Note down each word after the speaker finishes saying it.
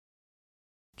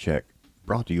check.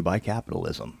 Brought to you by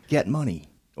capitalism. Get money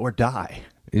or die.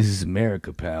 This is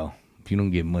America, pal. If you don't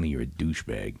get money, you're a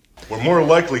douchebag. We're more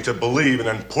likely to believe an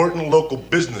important local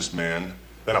businessman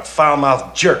than a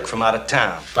foul-mouthed jerk from out of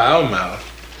town. Foul-mouthed?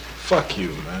 Fuck you,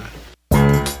 man.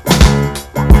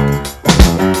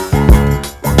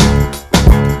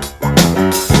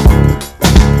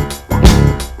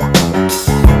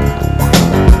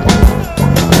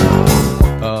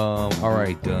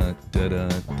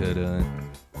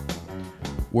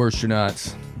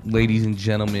 Worsternauts, ladies and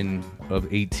gentlemen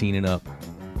of 18 and up,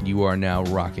 you are now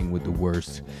rocking with the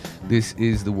worst. This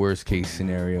is the worst case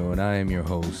scenario, and I am your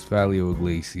host, Valio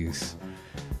Iglesias.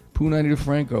 Punani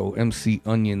DeFranco, MC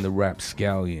Onion, the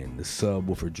Rapscallion, the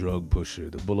Subwoofer Drug Pusher,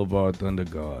 the Boulevard Thunder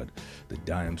God, the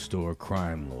Dime Store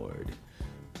Crime Lord.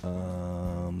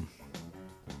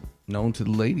 Known to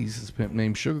the ladies as a pimp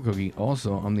named Sugar Cookie.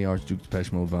 Also, I'm the Archduke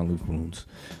Depeche Mode Von Luke Balloons.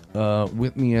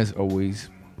 With me, as always,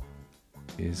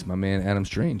 is my man Adam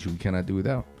Strange, who we cannot do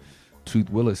without. Tooth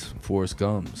Willis, Forrest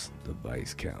Gums, the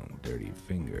Vice Count, Dirty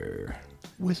Finger.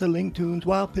 Whistling tunes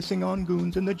while pissing on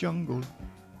goons in the jungle.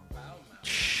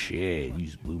 Shit, you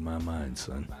just blew my mind,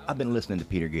 son. I've been listening to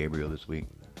Peter Gabriel this week.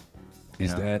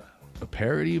 Is that a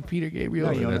parody of Peter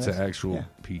Gabriel, No, or that's an actual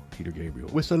Peter Gabriel?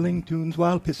 Whistling tunes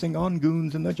while pissing on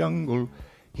goons in the jungle.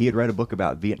 He had read a book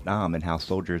about Vietnam and how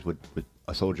soldiers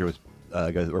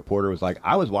a reporter was like,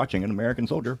 I was watching an American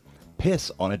soldier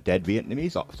piss on a dead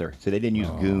Vietnamese officer. So they didn't use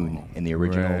goon in the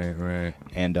original. Right.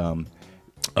 And it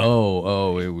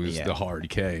was the hard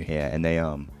K. Yeah, and they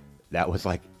that was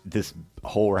like this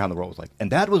whole around the world was like,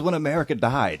 and that was when America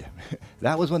died.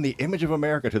 That was when the image of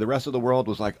America to the rest of the world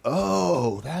was like,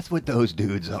 oh, that's what those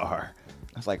dudes are.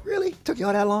 I was like, really? Took you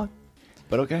all that long?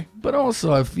 But okay. But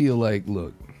also, I feel like,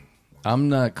 look, I'm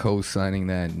not co-signing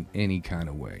that in any kind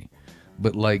of way.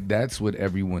 But, like, that's what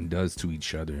everyone does to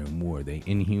each other in war. They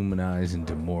inhumanize and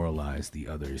demoralize the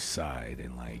other side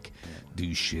and, like,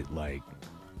 do shit like,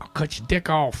 I'll cut your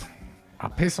dick off. I'll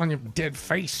piss on your dead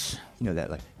face. You know that,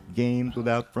 like, games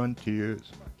without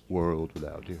frontiers, world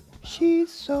without you.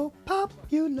 She's so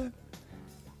popular.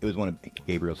 It was one of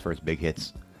Gabriel's first big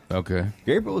hits. Okay.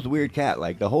 Gabriel was a weird cat.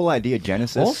 Like, the whole idea of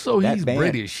Genesis. Also, he's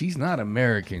British. He's not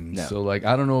American. No. So, like,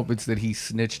 I don't know if it's that he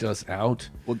snitched us out.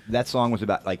 Well, that song was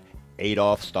about, like,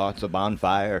 Adolf starts a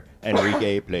bonfire,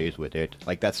 Enrique plays with it.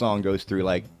 Like, that song goes through,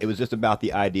 like, it was just about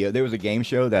the idea. There was a game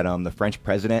show that the French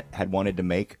president had wanted to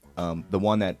make, the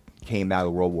one that came out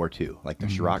of World War II. Like, the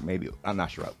Chirac, maybe. I'm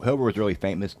not sure. Whoever was really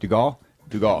famous. De Gaulle,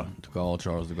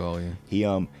 Charles de Gaulle,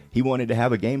 yeah. He wanted to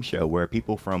have a game show where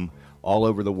people from all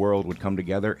over the world would come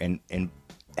together and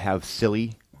have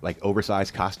silly, like,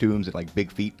 oversized costumes and, like,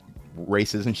 big feet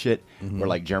races and shit, where,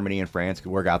 like, Germany and France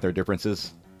could work out their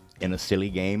differences in a silly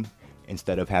game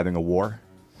instead of having a war.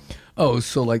 Oh,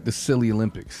 so like the silly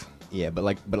Olympics. Yeah, but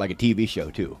like a TV show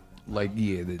too. Like,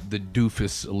 yeah, the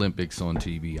doofus Olympics on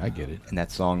TV. I get it. And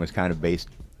that song was kind of based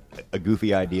a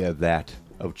goofy idea of that,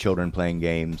 of children playing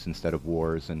games instead of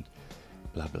wars and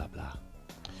blah blah blah.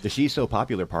 The She's So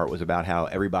Popular part was about how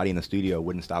everybody in the studio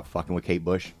wouldn't stop fucking with Kate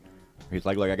Bush. He's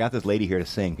like, look, I got this lady here to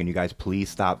sing. Can you guys please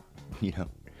stop?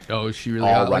 Oh, is she really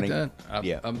out running like that?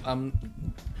 Yeah.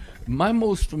 My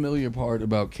most familiar part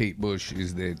about Kate Bush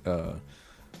is that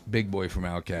Big Boy from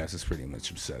Outkast is pretty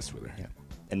much obsessed with her. Yeah.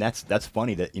 And that's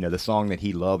funny that, the song that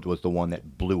he loved was the one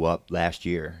that blew up last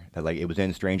year. That, like, it was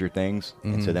in Stranger Things,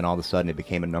 and so then all of a sudden it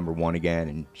became a number one again,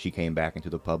 and she came back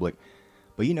into the public.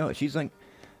 But she's like,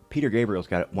 Peter Gabriel's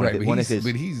got one of his.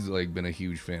 But he's like been a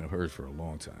huge fan of hers for a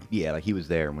long time. Yeah, like he was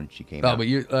there when she came out. But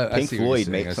Pink Floyd,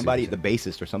 the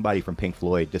bassist or somebody from Pink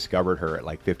Floyd discovered her at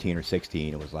like 15 or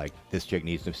 16 and was like, this chick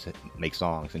needs to make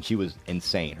songs. And she was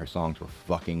insane. Her songs were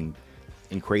fucking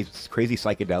crazy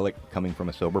psychedelic, coming from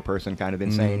a sober person, kind of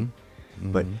insane.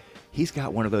 But he's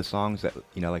got one of those songs that,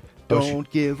 like, don't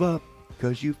give up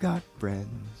because you've got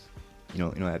friends. You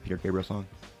know that Peter Gabriel song?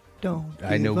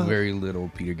 I know very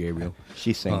little Peter Gabriel.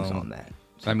 She sings on that.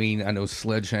 So. I mean, I know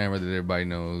Sledgehammer that everybody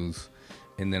knows,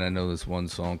 and then I know this one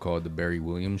song called The Barry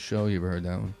Williams Show. You ever heard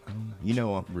that one?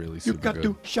 Really super You got good.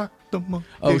 to shock the monkey.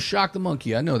 Oh, Shock the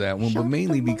Monkey. I know that one, Shock but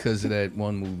mainly the because of that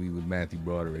one movie with Matthew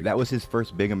Broderick. That was his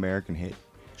first big American hit.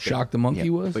 Shock the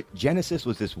Monkey was? But Genesis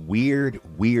was this weird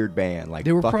band. Like,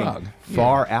 they were fucking prog.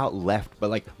 Far out left, but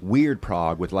like weird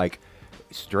prog with like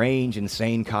strange,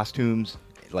 insane costumes.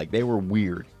 Like, they were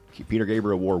weird. Peter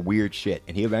Gabriel wore weird shit,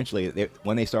 and he eventually,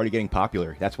 when they started getting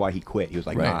popular, that's why he quit. He was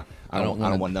like, nah, I don't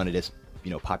want none of this,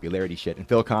 popularity shit. And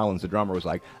Phil Collins, the drummer, was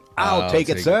like, I'll take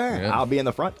it, sir. Yeah. I'll be in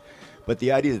the front. But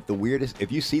the idea that the weirdest,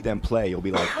 if you see them play, you'll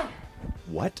be like,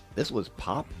 what? This was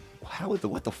pop?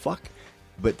 What the fuck?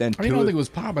 But then I don't think it was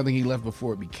pop. I think he left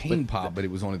before it became pop, but it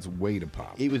was on its way to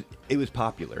pop. It was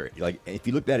popular. Like if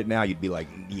you looked at it now, you'd be like,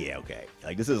 yeah, okay.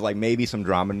 Like this is like maybe some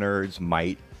drama nerds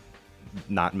might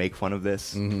not make fun of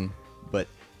this, but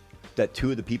that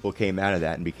two of the people came out of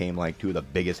that and became like two of the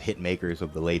biggest hit makers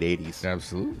of the late '80s.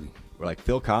 Absolutely. Where like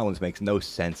Phil Collins makes no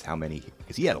sense how many,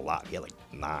 because he had a lot. He had like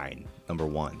 9 number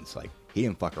ones. Like he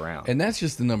didn't fuck around. And that's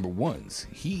just the number ones.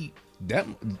 He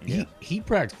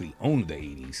practically owned the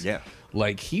 '80s. Yeah.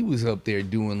 Like he was up there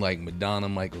doing like Madonna,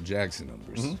 Michael Jackson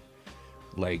numbers.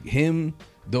 Like him,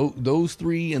 those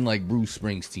three, and like Bruce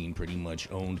Springsteen pretty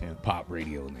much owned pop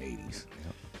radio in the '80s.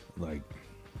 Like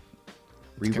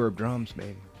reverb drums,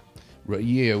 maybe. Right?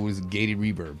 Yeah, it was gated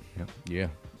reverb. Yeah.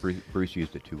 Bruce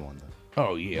used it too on the.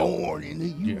 Oh yeah. Born in the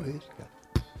U.S.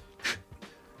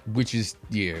 Which is,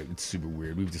 it's super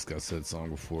weird. We've discussed that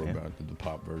song before about the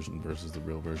pop version versus the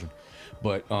real version.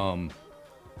 But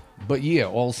yeah,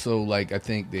 also, like, I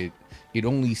think that it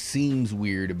only seems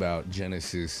weird about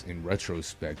Genesis in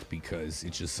retrospect because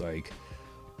it's just like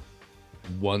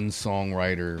one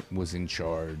songwriter was in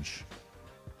charge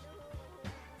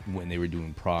when they were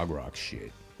doing prog rock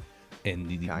shit.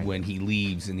 And when he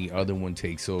leaves and the other one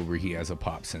takes over, he has a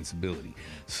pop sensibility.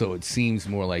 So it seems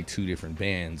more like two different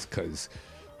bands because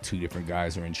two different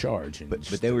guys are in charge. And but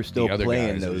they were still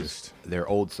playing their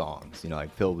old songs. You know,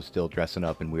 like Phil was still dressing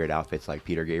up in weird outfits like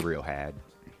Peter Gabriel had.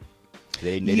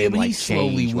 They didn't, but like, he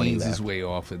slowly change when he weans left. his way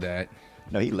off of that.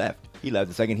 No, he left. The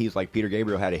second he's like, Peter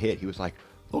Gabriel had a hit, he was like,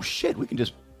 oh shit, we can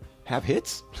just have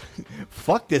hits?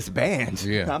 Fuck this band.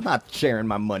 Yeah. I'm not sharing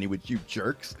my money with you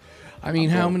jerks. I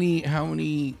mean, how many,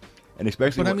 and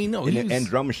especially, but I mean, no, and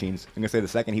drum machines. I'm gonna say the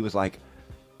second he was like,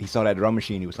 he saw that drum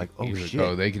machine, he was like, oh shit, like,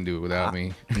 oh, they can do it without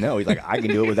me. No, he's like, I can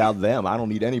do it without them. I don't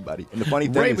need anybody. And the funny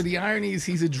thing right, is, but the irony is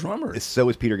he's a drummer. So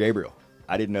is Peter Gabriel.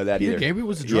 I didn't know that either. Peter Gabriel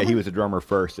was a drummer? Yeah, he was a drummer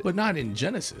first, But not in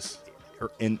Genesis.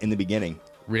 in the beginning.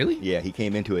 Really? Yeah, he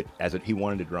came into it he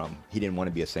wanted to drum. He didn't want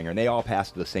to be a singer, and they all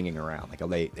passed the singing around.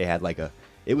 Like they had like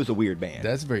it was a weird band.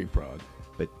 That's very prog.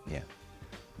 But yeah.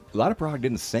 A lot of prog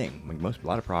didn't sing. Like a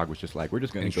lot of prog was just like, we're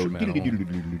just going to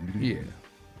go. Yeah.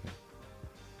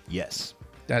 Yes.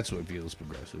 That's what feels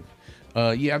progressive.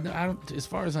 Yeah, I don't. As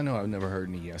far as I know, I've never heard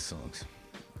any Yes songs.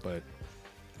 But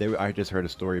I just heard a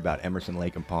story about Emerson,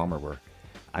 Lake and Palmer where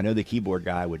I know the keyboard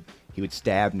guy would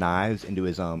stab knives into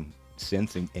his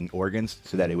synths and organs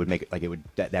so that it would make it like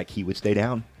that key would stay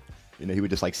down. You know, he would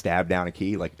just like stab down a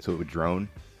key like so it would drone.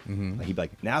 Mm-hmm. Like he'd be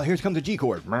like, now here comes a G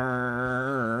chord,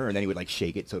 and then he would like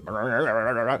shake it so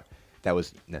that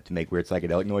was to make weird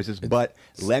psychedelic noises. But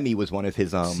Lemmy was one of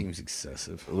his seems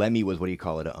excessive. Lemmy was, what do you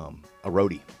call it, a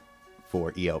roadie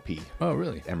for ELP. Oh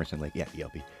really? Emerson, Lake, yeah,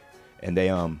 ELP. And they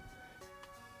I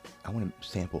want to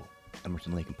sample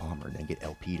Emerson, Lake and Palmer and then get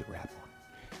LP to rap on.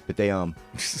 But they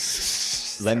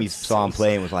Lemmy saw him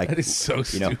play and was like, that is so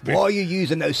stupid. Why are you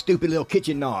using those stupid little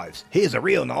kitchen knives? Here's a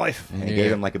real knife. And he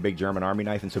gave him like a big German army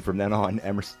knife. And so from then on,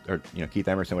 Keith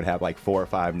Emerson would have like 4 or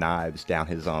 5 knives down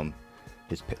his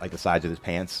like the sides of his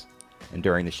pants. And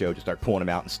during the show, just start pulling them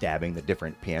out and stabbing the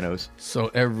different pianos. So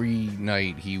every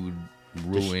night he would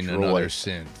ruin another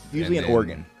synth. Usually an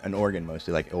organ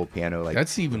mostly, like old piano. Like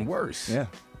that's even worse. Yeah.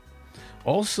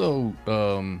 Also,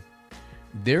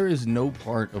 there is no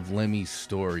part of Lemmy's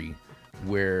story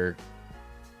where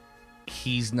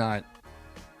he's not,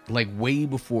 like, way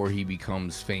before he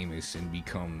becomes famous and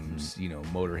becomes,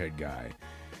 Motorhead guy.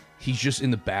 He's just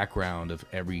in the background of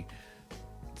every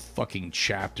fucking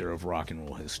chapter of rock and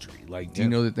roll history. Like, do you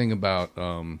know the thing about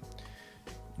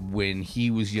when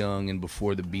he was young and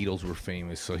before the Beatles were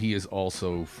famous? So he is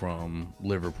also from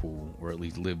Liverpool, or at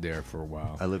least lived there for a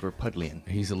while. A Liverpudlian.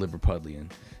 He's a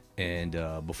Liverpudlian. And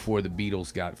before the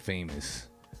Beatles got famous,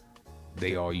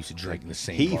 they all used to drink in the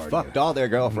same He bar fucked together. all their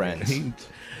girlfriends.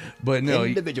 But no,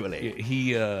 individually.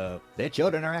 He their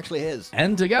children are actually his.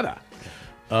 And together.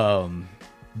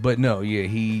 But no, yeah,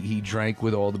 he drank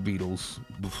with all the Beatles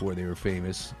before they were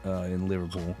famous in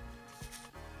Liverpool.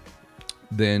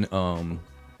 Then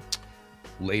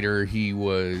later he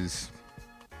was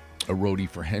a roadie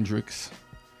for Hendrix.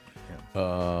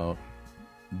 Yeah.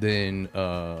 Then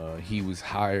he was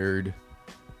hired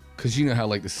because you know how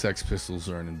like the Sex Pistols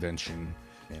are an invention,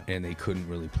 and they couldn't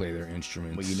really play their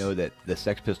instruments. Well, you know that the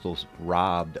Sex Pistols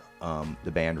robbed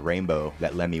the band Rainbow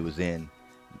that Lemmy was in.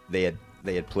 They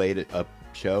had played a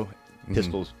show.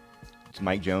 Pistols,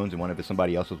 Mike Jones and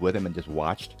somebody else was with him and just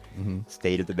watched.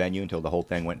 Stayed at the venue until the whole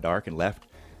thing went dark and left.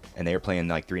 And they were playing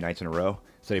like 3 nights in a row.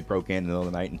 So they broke in the middle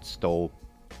of the night and stole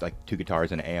like 2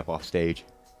 guitars and an amp off stage.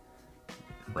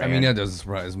 I mean, that doesn't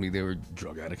surprise me. They were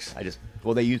drug addicts.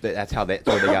 They used it. That's how they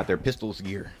got their Pistols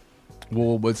gear.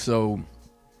 Well, but so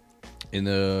in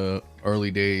the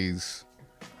early days.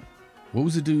 What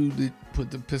was the dude that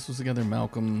put the pistols together?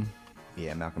 Malcolm.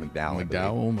 Yeah, Malcolm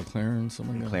McDowell. McLaren,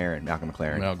 something like that. Malcolm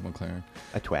McLaren. Malcolm McLaren.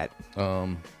 A twat.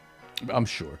 I'm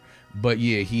sure. But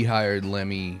yeah, he hired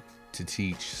Lemmy to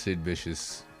teach Sid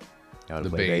Vicious How to the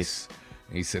play bass.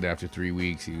 And he said after 3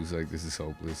 weeks, he was like, "This is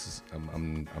hopeless.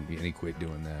 And he quit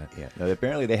doing that." Yeah. No,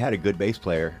 apparently they had a good bass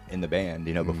player in the band,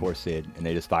 before Sid, and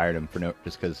they just fired him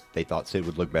just because they thought Sid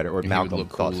would look better, or Malcolm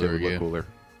thought Sid would look cooler.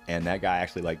 And that guy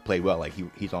actually played well.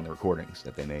 He's on the recordings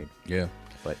that they made. Yeah.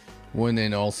 But and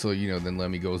then also, then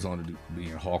Lemmy goes on to be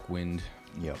in Hawkwind.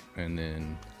 Yep.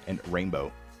 And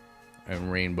Rainbow. And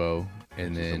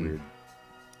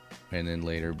then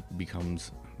later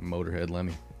becomes Motorhead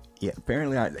Lemmy. Yeah,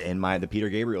 apparently in the Peter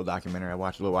Gabriel documentary I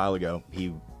watched a little while ago,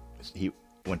 he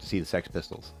went to see the Sex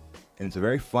Pistols, and it's a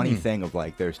very funny thing of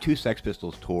there's 2 Sex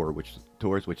Pistols tours which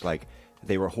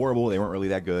they were horrible, they weren't really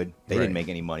that good, they didn't make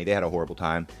any money, they had a horrible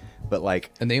time, but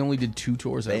and they only did 2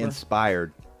 tours. They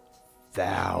inspired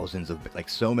thousands of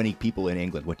so many people in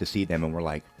England went to see them and were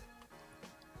like,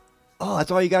 oh, that's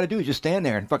all you got to do is just stand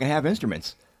there and fucking have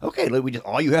instruments. Okay,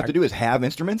 all you have to do is have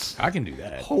instruments. I can do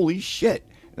that. Holy shit!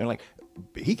 And they're like,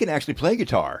 he can actually play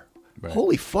guitar. Right.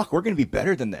 Holy fuck, we're gonna be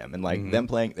better than them. And them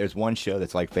playing. There's one show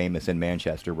that's famous in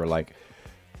Manchester where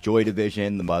Joy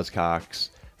Division, the Buzzcocks,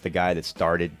 the guy that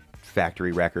started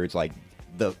Factory Records,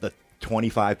 the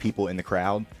 25 people in the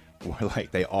crowd were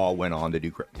they all went on to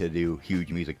do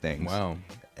huge music things. Wow!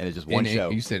 And it's just one show.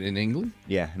 You said in England?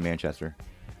 Yeah, in Manchester.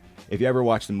 If you ever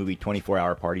watch the movie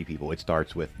 24-Hour Party People, it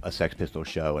starts with a Sex Pistols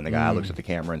show, and the guy looks at the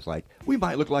camera and is like, "We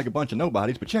might look like a bunch of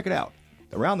nobodies, but check it out.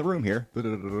 Around the room here."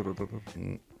 Yeah.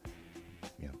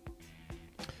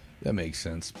 That makes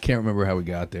sense. Can't remember how we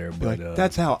got there, but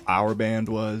that's how our band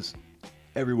was.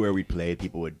 Everywhere we played,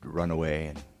 people would run away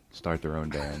and start their own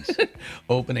bands.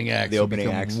 Opening acts. The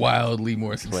opening acts wildly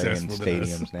more successful playing in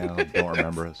than us. stadiums now. Don't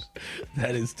remember us.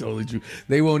 That is totally true.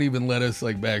 They won't even let us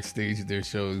backstage at their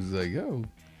shows. Yo,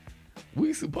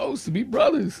 we supposed to be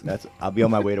brothers. I'll be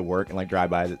on my way to work and drive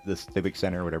by the Civic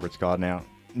Center, whatever it's called now,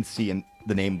 and seeing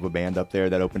the name of a band up there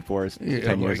that opened for us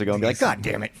 10 years ago and be like, God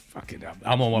damn it. Fuck it up.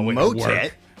 I'm on my way to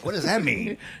work. What does that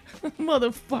mean?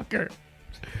 Motherfucker.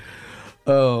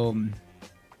 All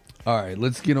right,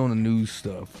 let's get on the news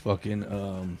stuff. Fucking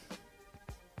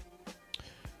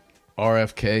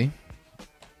RFK.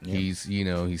 Yeah.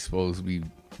 He's supposed to be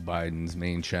Biden's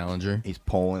main challenger. He's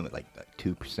polling with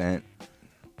 2%.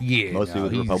 Yeah, mostly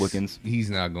with Republicans. He's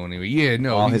not going anywhere. Yeah,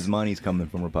 no. All his money's coming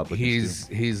from Republicans.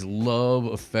 His love,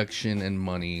 affection, and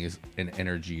money and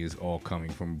energy is all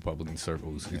coming from Republican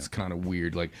circles. Yeah. It's kind of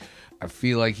weird. I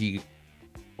feel like he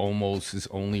almost is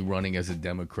only running as a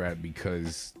Democrat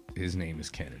because his name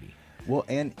is Kennedy. Well,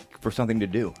 and for something to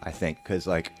do, I think, because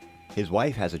his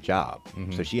wife has a job,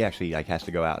 so she actually has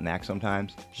to go out and act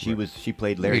sometimes. She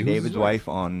played Larry David's wife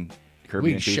on Curb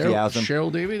Your Enthusiasm.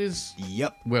 Cheryl David is?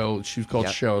 Yep. Well, she was called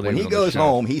Cheryl David. When he goes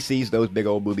home, he sees those big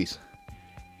old boobies.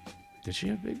 Did she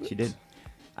have big boobs? She did.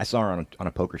 I saw her on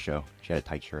a poker show. She had a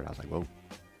tight shirt. I was like, whoa.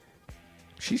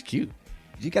 She's cute.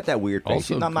 She got that weird face.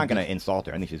 I'm not going to insult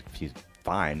her. I think she's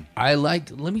fine.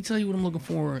 Let me tell you what I'm looking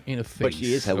for in a face. But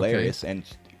she is hilarious. Okay? And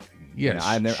yes,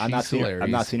 I'm not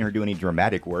seeing her do any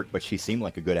dramatic work, but she seemed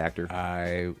like a good actor.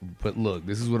 But look,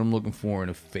 this is what I'm looking for in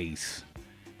a face.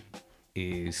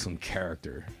 Is some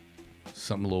character,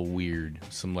 something a little weird,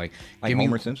 some like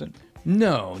Homer Simpson.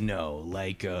 No,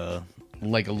 like a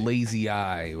lazy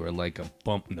eye or like a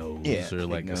bump nose or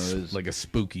like a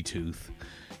spooky tooth.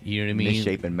 You know what I mean?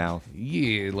 Misshapen mouth.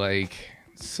 Yeah, like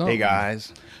something. Big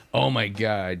eyes. Oh my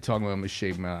God, talking about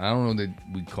misshapen mouth. I don't know that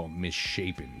we call it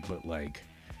misshapen, but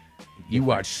you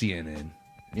watch CNN.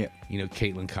 Yeah.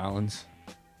 Caitlin Collins.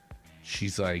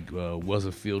 She's was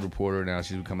a field reporter. Now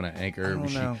she's becoming an anchor.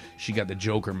 She got the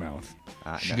Joker mouth.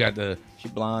 She got the. She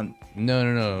blonde.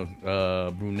 No.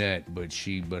 Brunette, but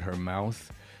her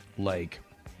mouth,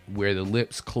 where the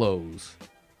lips close,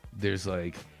 there's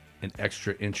an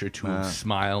extra inch or two of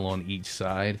smile on each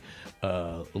side,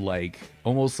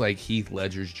 almost like Heath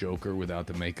Ledger's Joker without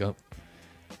the makeup.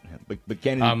 Yeah, but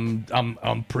Kennedy,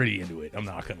 I'm pretty into it. I'm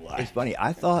not gonna lie. It's funny.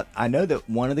 I know that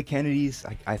one of the Kennedys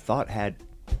I thought had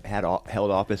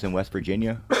held office in West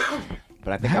Virginia, but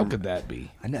I think how could that be?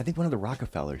 I think one of the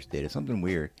Rockefellers did. It's something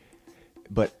weird.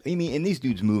 But I mean, and these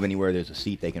dudes move anywhere there's a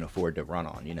seat they can afford to run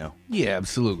on. Yeah,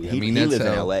 absolutely. He lives in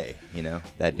L.A.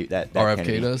 That dude, that RFK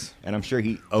Kennedy does, and I'm sure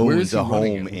he owns a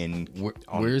home in.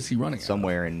 Where is he running?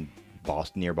 Somewhere in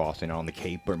Boston, near Boston, on the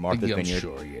Cape or Martha's Vineyard.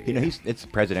 Sure, yeah. It's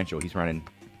presidential. He's running.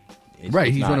 He's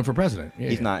running for president. Yeah,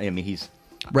 he's not. I mean, he's.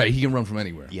 Right, he can run from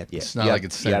anywhere. Yeah. It's not like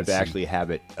it's. You have to actually have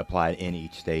it applied in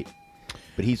each state.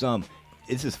 But he's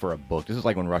this is for a book. This is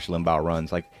like when Rush Limbaugh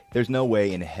runs. Like, there's no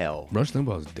way in hell. Rush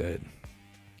Limbaugh's dead.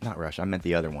 Not Rush. I meant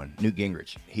the other one. Newt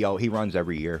Gingrich. He runs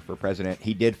every year for president.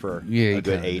 He did for a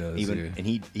good 8. Does, and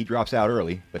he drops out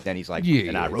early. But then he's like,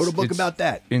 I wrote a book it's about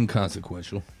that.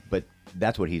 Inconsequential. But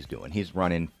that's what he's doing. He's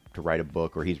running to write a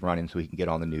book, or he's running so he can get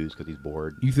on the news because he's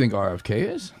bored. You think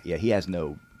RFK is? Yeah, he has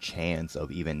no chance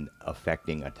of even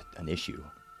affecting an issue.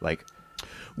 Like,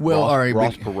 well, all right,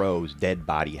 Ross Perot's dead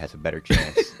body has a better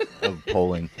chance of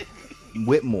polling.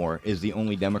 Whitmore is the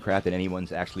only Democrat that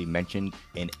anyone's actually mentioned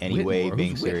in any way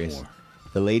being serious. Whitmore?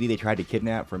 The lady they tried to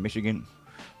kidnap from Michigan.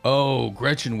 Oh,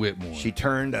 Gretchen Whitmore. She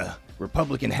turned a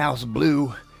Republican House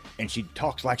blue, and she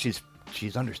talks like she's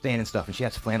understanding stuff, and she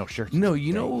has flannel shirts. No,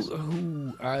 you know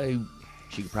who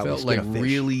she probably felt like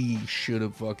really should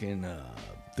have fucking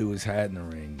threw his hat in the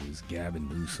ring was Gavin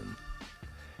Newsom.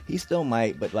 He still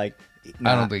might, but like,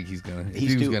 I don't think he's gonna. If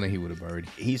he was gonna, he would have already.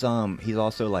 He's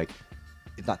also like,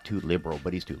 he's not too liberal,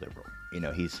 but he's too liberal. You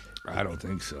know, I don't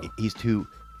think so. He's too.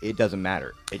 It doesn't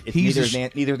matter. Neither is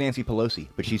Nancy Pelosi,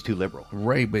 but she's too liberal.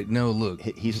 Right, but no, look,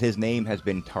 his name has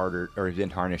been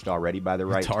tarnished already by the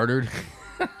right. Tartared.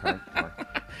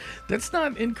 That's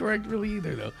not incorrect, really,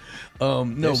 either, though.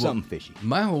 No, there's something fishy.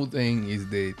 My whole thing is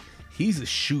that he's a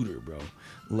shooter, bro.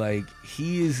 Like,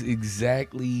 he is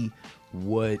exactly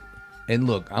what. And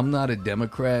look, I'm not a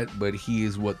Democrat, but he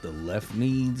is what the left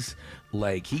needs.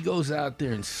 Like, he goes out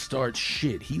there and starts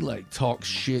shit. He like talks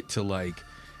shit to like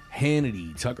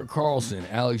Hannity, Tucker Carlson,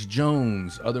 Alex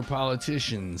Jones, other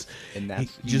politicians, and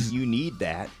that's just you need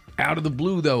that out of the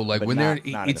blue though. Like, when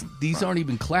these aren't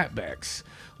even clapbacks.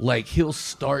 Like, he'll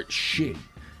start shit,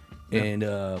 and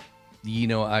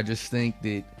I just think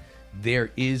that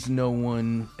there is no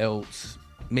one else.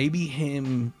 Maybe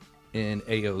him and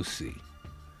AOC.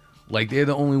 Like, they're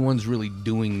the only ones really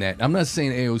doing that. I'm not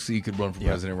saying AOC could run for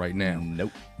president right now.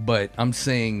 Nope. But I'm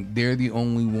saying they're the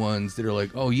only ones that are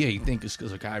like, oh, yeah, you think it's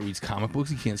because a guy reads comic books,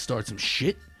 he can't start some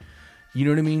shit? You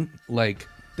know what I mean? Like,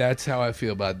 that's how I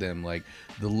feel about them. Like,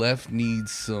 the left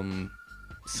needs some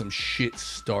shit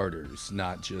starters,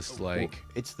 not just like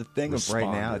it's the thing of right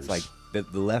now. It's like the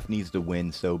left needs to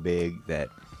win so big that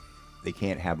they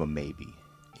can't have a maybe.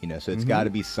 You know, so it's got to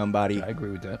be somebody. I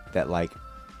agree with that. That like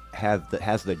has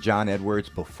the John Edwards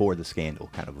before the scandal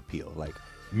kind of appeal. Like,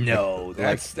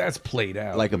 that's played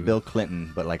out. Like a Bill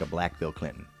Clinton, but like a black Bill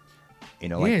Clinton. You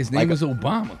know, like, his name was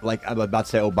Obama. Like, I'm about to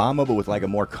say Obama, but with like a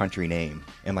more country name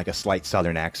and like a slight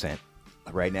Southern accent.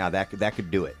 Right now, that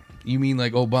could do it. You mean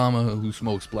like Obama who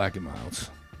smokes Black and Milds?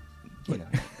 You know,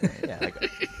 yeah,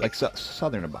 like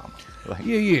Southern Obama. Like,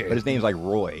 yeah. But his name's like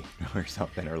Roy or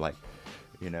something, or like,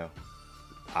 you know.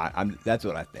 That's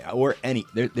what I think. Or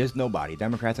there's nobody.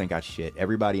 Democrats ain't got shit.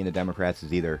 Everybody in the Democrats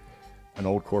is either an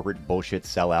old corporate bullshit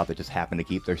sellout that just happened to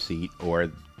keep their seat,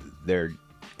 or they're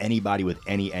anybody with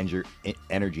any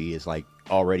energy is like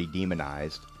already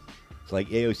demonized. It's like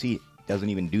AOC doesn't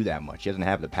even do that much. She doesn't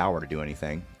have the power to do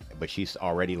anything, but she's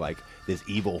already like this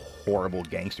evil, horrible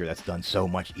gangster that's done so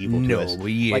much evil to us.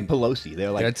 Like Pelosi,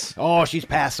 they're like, she's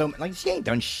passed so much. Like, she ain't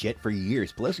done shit for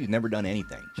years. Pelosi's never done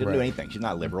anything. She doesn't do anything. She's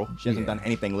not liberal. She hasn't done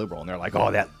anything liberal. And they're like,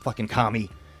 that fucking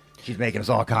commie. She's making us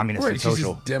all communists and social. She's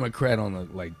just Democrat on the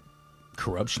like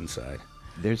corruption side.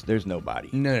 There's nobody.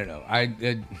 No.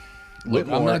 Look,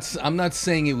 I'm not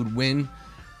saying it would win,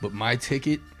 but my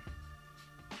ticket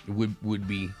would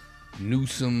be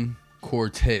Newsom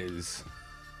Cortez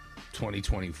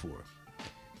 2024.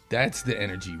 That's the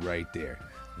energy right there.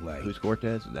 Like, who's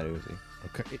Cortez? Is that AOC?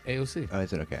 Okay, AOC. Oh,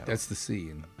 is it okay? That's the C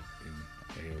in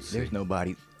AOC. There's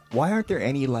nobody. Why aren't there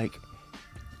any like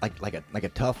a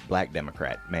tough black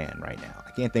Democrat man right now?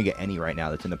 I can't think of any right now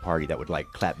that's in the party that would like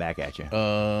clap back at you.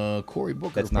 Cory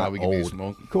Booker. That's probably not old.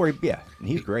 Smoke. Cory, yeah, and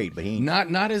he's great, but he ain't.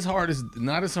 Not as hard as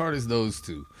those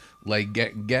two. Like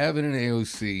Gavin and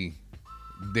AOC,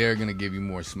 they're gonna give you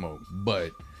more smoke.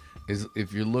 But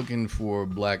if you're looking for a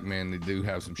black man that do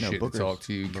have some shit to talk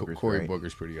to you, Cory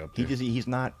Booker's pretty up there. He's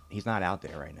not out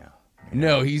there right now.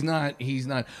 No, he's not.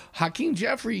 Hakeem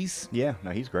Jeffries. Yeah,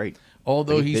 no, he's great.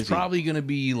 Although he's probably going to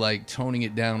be like toning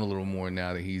it down a little more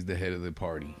now that he's the head of the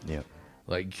party. Yeah.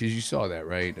 Like, because you saw that,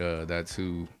 right? That's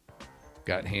who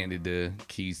got handed the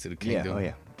keys to the kingdom.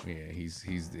 Yeah, Yeah, he's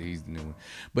the new one.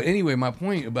 But anyway, my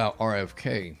point about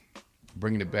RFK,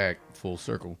 bringing it back full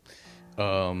circle,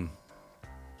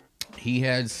 he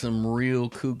had some real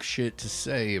kook shit to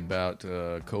say about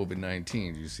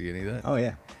COVID-19. Did you see any of that? Oh,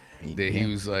 yeah. He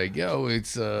was like, yo,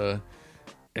 it's what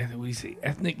do you say,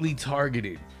 ethnically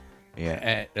targeted.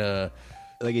 Yeah. At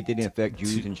like it didn't affect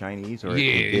Jews and Chinese, or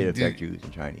it did affect Jews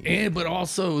and Chinese. And but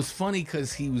also it was funny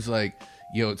because he was like,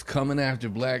 yo, it's coming after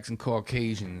blacks and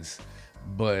Caucasians,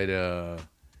 But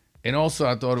and also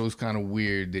I thought it was kind of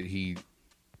weird that he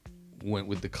went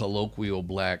with the colloquial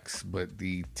blacks but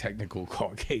the technical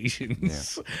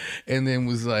Caucasians. And then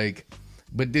was like,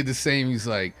 but did the same. He's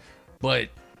like, but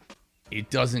it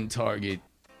doesn't target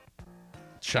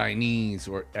Chinese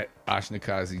or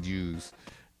Ashkenazi Jews.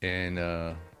 And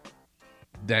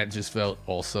that just felt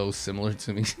also similar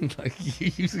to me. Like,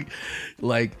 usually,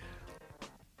 like,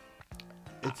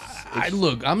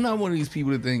 look, I'm not one of these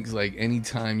people that thinks like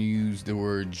anytime you use the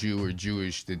word Jew or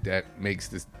Jewish that makes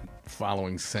this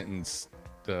following sentence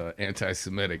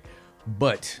anti-Semitic.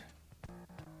 But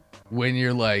when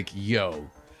you're like, yo,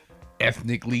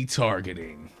 ethnically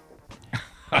targeting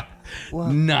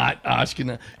not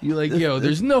Ashkenaz, you're like, yo,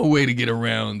 there's no way to get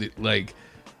around it. Like,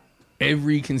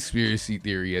 every conspiracy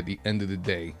theory at the end of the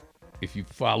day, if you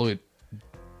follow it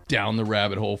down the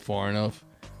rabbit hole far enough,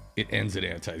 it ends at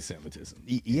anti-Semitism.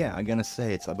 Yeah, I'm gonna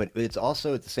say but it's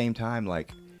also at the same time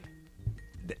like,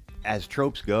 as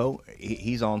tropes go,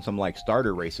 he's on some like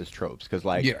starter racist tropes because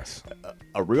like, yes,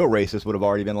 a real racist would have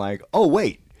already been like, oh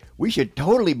wait, we should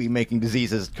totally be making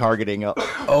diseases targeting.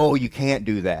 Oh, you can't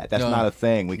do that. That's not a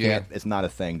thing. We can't. It's not a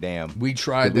thing. Damn. We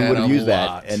tried we that a used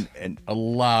lot, that and a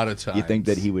lot of times. You think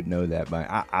that he would know that, but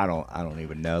I don't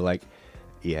even know. Like,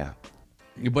 yeah.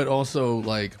 But also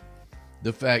like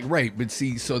the fact, right? But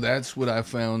see, so that's what I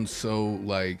found so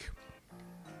like,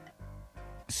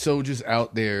 so just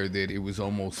out there that it was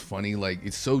almost funny. Like,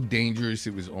 it's so dangerous.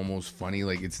 It was almost funny.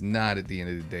 Like, it's not at the end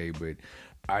of the day, but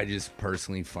I just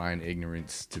personally find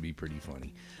ignorance to be pretty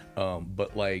funny.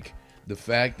 But like the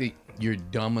fact that you're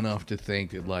dumb enough to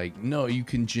think that like, no, you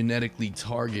can genetically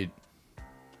target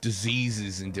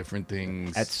diseases and different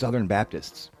things at Southern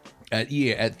Baptists, at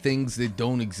things that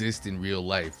don't exist in real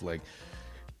life. Like,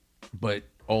 but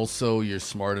also you're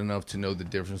smart enough to know the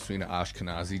difference between an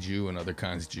Ashkenazi Jew and other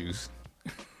kinds of Jews.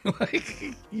 Like,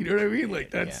 you know what I mean? Like,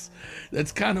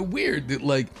 that's kind of weird that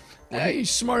like, hey, you're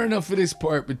smart enough for this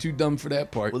part, but too dumb for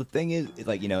that part. Well, the thing is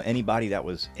like, you know, anybody that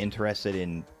was interested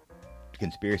in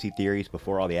conspiracy theories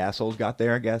before all the assholes got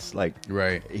there, I guess, like,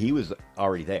 right, he was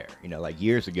already there. You know, like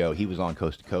years ago, he was on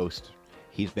Coast to Coast.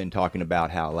 He's been talking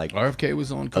about how like RFK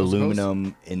was on Coast aluminum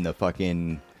to Coast? In the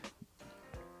fucking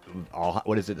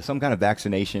what is it? Some kind of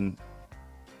vaccination.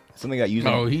 Something got used.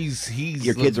 Oh, he's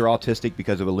your kids are autistic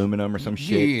because of aluminum or some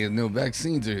shit. Yeah, no,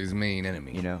 vaccines are his main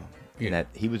enemy. You know, yeah. And that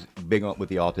he was big with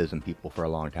the autism people for a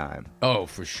long time. Oh,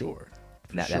 for sure.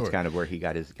 And that's kind of where he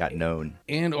got known.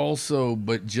 And also,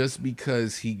 but just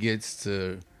because he gets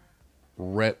to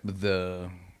rep the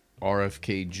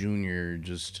RFK Jr.,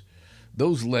 just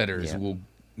those letters will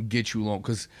get you along.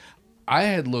 Because I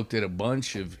had looked at a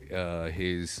bunch of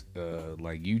his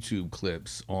like YouTube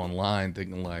clips online,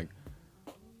 thinking like,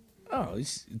 oh,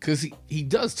 because he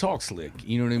does talk slick.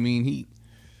 You know what I mean? He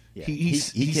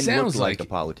can sounds look like a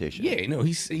politician. Yeah, no,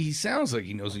 he sounds like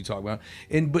he knows what he's talking about,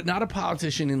 but not a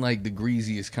politician in like the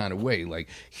greasiest kind of way. Like,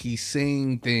 he's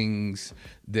saying things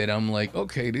that I'm like,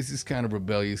 okay, this is kind of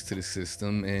rebellious to the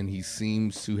system, and he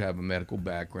seems to have a medical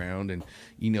background, and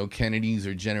you know, Kennedys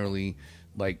are generally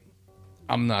like,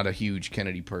 I'm not a huge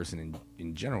Kennedy person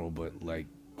in general, but like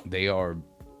they are,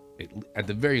 at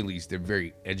the very least, they're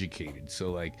very educated.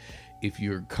 So like, if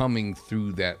you're coming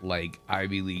through that like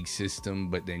Ivy League system,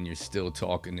 but then you're still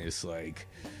talking this like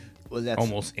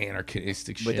almost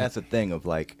anarchistic shit. But that's the thing of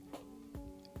like,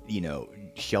 you know,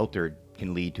 sheltered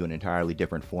can lead to an entirely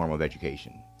different form of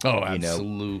education. Oh,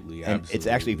 absolutely. You know? And it's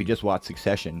actually, if you just watch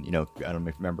Succession, you know, I don't know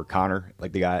if you remember Connor,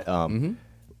 like the guy,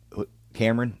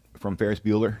 Cameron from Ferris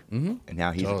Bueller, and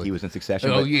now he was in Succession.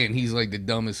 Oh, yeah, and he's like the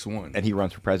dumbest one. And he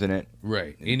runs for president.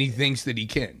 Right. And he thinks that he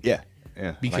can. Yeah.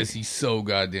 Because he's so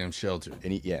goddamn sheltered.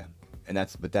 And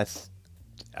that's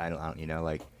I don't you know,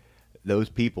 like those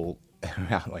people,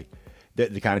 like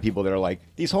the kind of people that are like,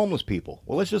 these homeless people,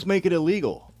 well, let's just make it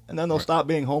illegal and then they'll stop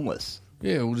being homeless.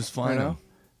 Yeah, we'll just find out.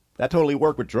 That totally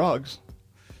worked with drugs.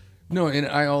 No, and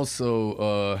I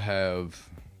also have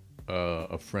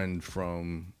a friend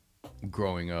from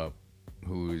growing up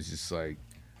who is just like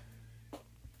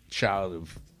child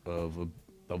of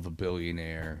a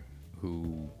billionaire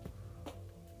who,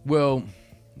 well,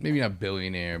 maybe not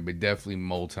billionaire, but definitely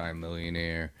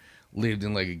multi-millionaire, lived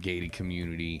in like a gated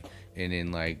community, and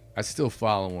then like I still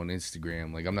follow on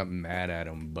Instagram. Like, I'm not mad at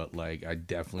him, but like I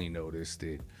definitely noticed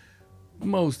that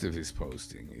most of his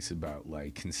posting is about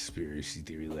like conspiracy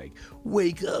theory, like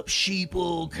wake up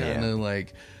sheeple, kind of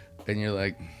like, and you're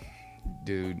like,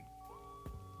 dude,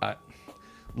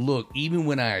 look, even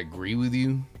when I agree with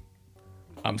you,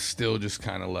 I'm still just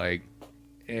kind of like,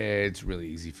 it's really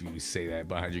easy for you to say that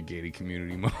behind your gated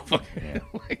community, motherfucker. Yeah.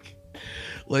 Like,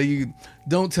 Like, you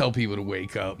don't tell people to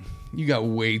wake up. You got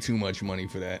way too much money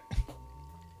for that.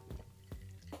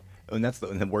 And that's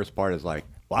the worst part is like,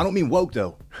 well, I don't mean woke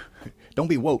though. Don't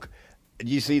be woke.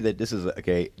 You see that this is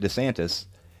okay. DeSantis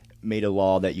made a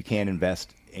law that you can't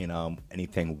invest in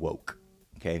anything woke.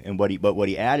 Okay, and what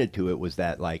he added to it was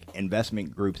that like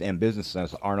investment groups and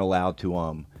businesses aren't allowed to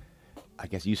I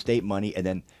guess use state money and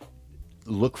then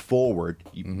look forward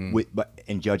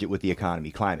and judge it with the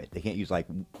economy, climate. They can't use like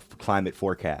climate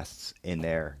forecasts in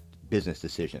their business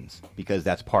decisions because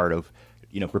that's part of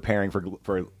preparing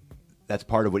for. That's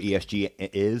part of what ESG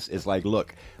is like,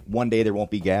 look, one day there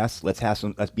won't be gas. Let's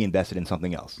be invested in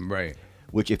something else. Right.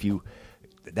 Which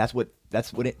that's what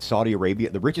Saudi Arabia,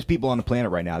 the richest people on the planet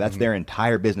right now, that's their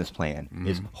entire business plan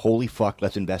is holy fuck,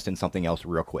 let's invest in something else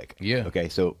real quick. Yeah. Okay.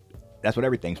 So that's what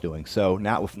everything's doing. So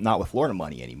not with Florida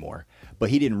money anymore. But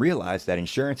he didn't realize that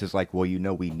insurance is like, well,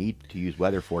 we need to use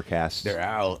weather forecasts. They're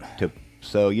out.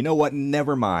 So you know what?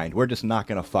 Never mind. We're just not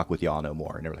going to fuck with y'all no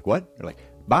more. And they're like, what? They're like,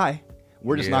 bye.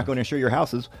 We're just not going to insure your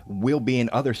houses. We'll be in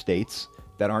other states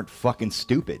that aren't fucking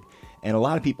stupid. And a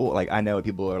lot of people, like, I know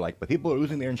people are like, but people are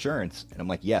losing their insurance. And I'm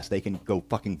like, yes, they can go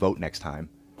fucking vote next time.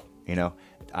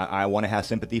 I want to have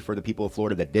sympathy for the people of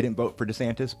Florida that didn't vote for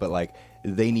DeSantis, but like,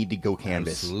 they need to go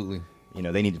canvass. Absolutely.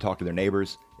 They need to talk to their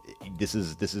neighbors. This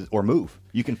is, or move.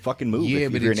 You can fucking move. Yeah,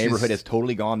 if but your neighborhood has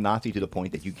totally gone Nazi to the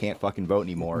point that you can't fucking vote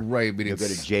anymore. Right, but you'll go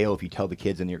to jail if you tell the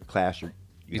kids in your class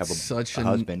you have a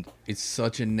husband. It's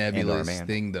such a nebulous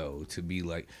thing, though, to be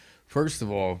like, first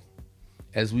of all,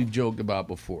 as we've joked about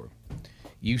before,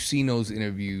 you've seen those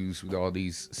interviews with all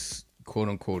these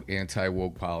quote-unquote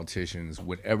anti-woke politicians.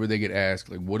 Whenever they get asked,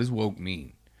 like, what does woke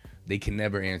mean? They can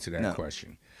never answer that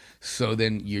question. So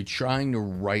then you're trying to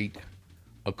write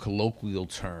a colloquial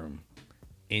term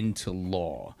into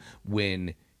law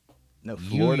when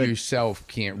Florida, you yourself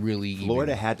can't really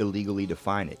Florida had to legally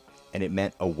define it. And it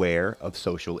meant aware of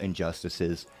social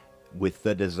injustices with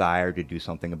the desire to do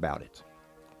something about it.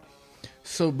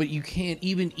 So, but you can't,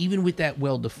 even with that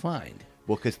well-defined.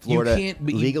 Well, because Florida,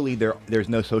 legally, there's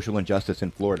no social injustice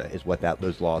in Florida, is what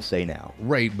those laws say now.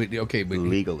 Right, but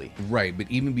legally. Right,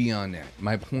 but even beyond that,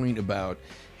 my point about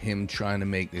him trying to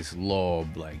make this law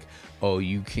like, oh,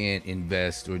 you can't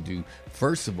invest or do.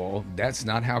 First of all, that's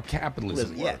not how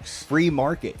capitalism works. Free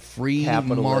market. Free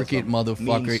market,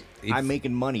 motherfucker. I'm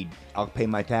making money. I'll pay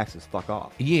my taxes. Fuck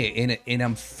off. Yeah, and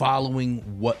I'm following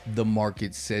what the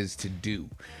market says to do.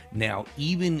 Now,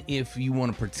 even if you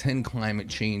want to pretend climate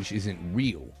change isn't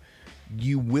real,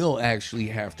 you will actually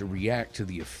have to react to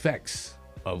the effects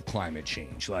of climate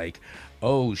change. Like,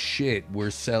 oh shit, we're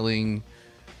selling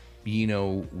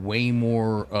way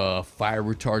more fire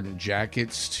retardant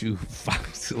jackets to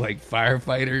like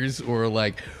firefighters, or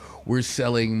like we're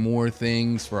selling more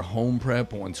things for home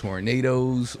prep on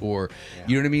tornadoes, or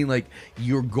you know what I mean? Like,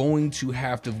 you're going to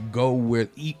have to go where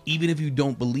even if you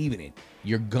don't believe in it,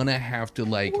 you're gonna have to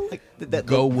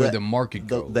go where the market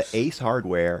goes. The Ace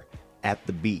Hardware at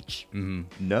the beach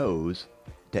knows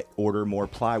to order more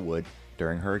plywood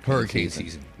during hurricane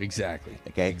season. Exactly.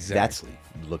 Okay. Exactly.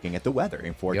 That's looking at the weather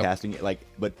and forecasting it.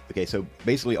 But okay. So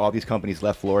basically, all these companies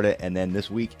left Florida, and then this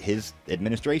week, his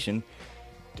administration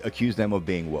accused them of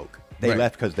being woke. They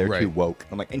left because they're too woke.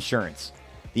 I'm like, insurance.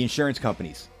 The insurance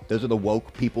companies. Those are the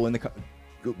woke people in the.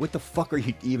 What the fuck are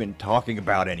you even talking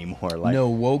about anymore? Like, no,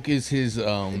 woke is his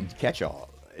catch-all.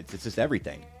 It's just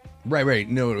everything. Right.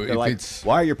 No, if like, it's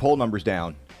why are your poll numbers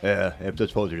down? If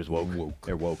those polls are just woke.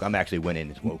 They're woke. I'm actually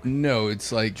winning. It's woke. No,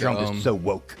 it's like Trump is so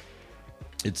woke.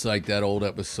 It's like that old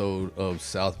episode of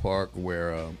South Park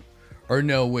where, or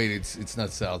no, wait, it's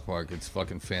not South Park. It's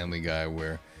fucking Family Guy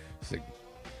where it's like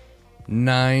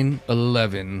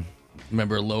 9/11.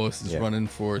 Remember, Lois is running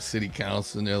for city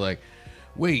council, and they're like,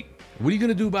 "Wait, what are you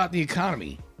gonna do about the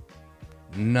economy?"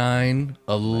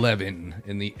 9/11,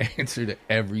 and the answer to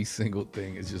every single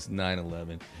thing is just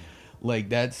 9/11. Like,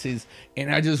 that's his,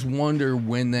 and I just wonder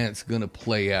when that's gonna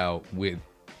play out with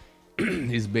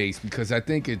his base, because I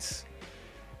think it's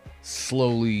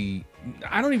slowly.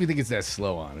 I don't even think it's that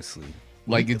slow, honestly.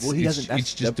 Like, it's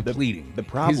just depleting. The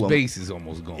problem, his base is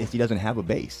almost gone. He doesn't have a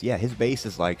base. Yeah, his base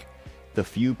is like the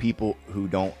few people who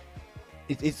don't.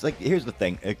 It's like, here's the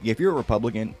thing: if you're a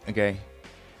Republican, okay,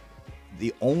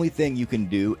 the only thing you can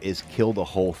do is kill the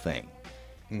whole thing.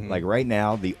 Like, right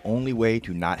now, the only way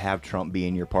to not have Trump be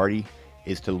in your party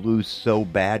is to lose so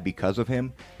bad because of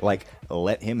him. Like,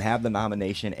 let him have the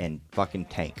nomination and fucking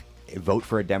tank. Vote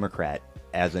for a Democrat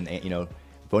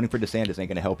voting for DeSantis ain't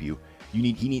going to help you.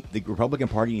 The Republican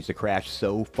Party needs to crash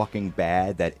so fucking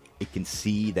bad that it can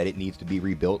see that it needs to be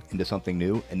rebuilt into something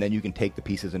new, and then you can take the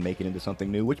pieces and make it into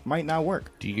something new, which might not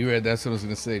work. That's what I was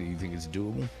going to say. Do you think it's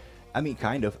doable? I mean,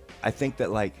 kind of. I think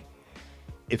that, like,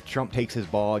 if Trump takes his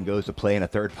ball and goes to play in a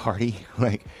third party,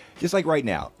 like, just like right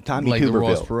now, Tommy like Tuberville. The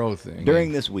Ross Perot thing.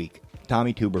 During this week,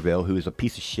 Tommy Tuberville, who is a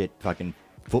piece of shit fucking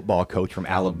football coach from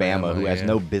Alabama who has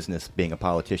no business being a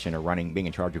politician or being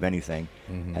in charge of anything,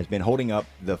 has been holding up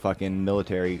the fucking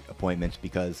military appointments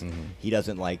because he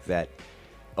doesn't like that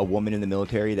a woman in the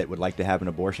military that would like to have an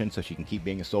abortion so she can keep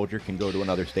being a soldier can go to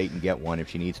another state and get one if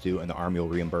she needs to, and the Army will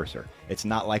reimburse her. It's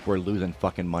not like we're losing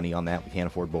fucking money on that. We can't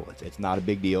afford bullets. It's not a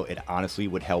big deal. It honestly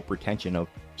would help retention of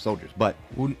soldiers. But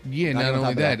not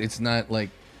only that, it's not like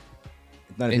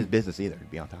it's none of his business either to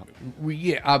be on top of it.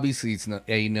 Yeah, obviously it's not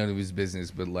none of his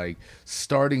business, but like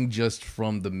starting just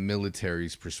from the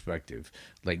military's perspective,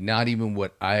 like not even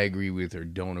what I agree with or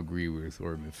don't agree with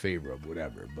or am in favor of,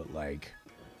 whatever, but like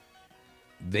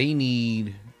they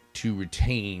need to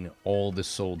retain all the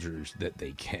soldiers that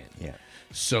they can. Yeah.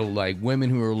 So like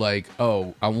women who are like,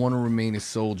 oh, I want to remain a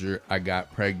soldier, I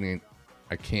got pregnant,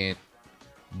 I can't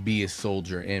be a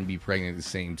soldier and be pregnant at the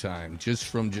same time, just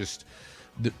from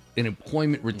an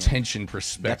employment retention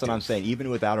perspective. That's what I'm saying.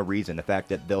 Even without a reason, the fact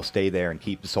that they'll stay there and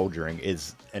keep soldiering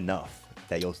is enough.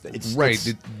 That you'll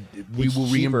we will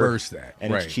reimburse that,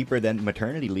 and it's cheaper than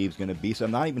maternity leave is going to be. So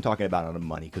I'm not even talking about it on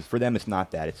money, because for them it's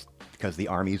not that. It's because the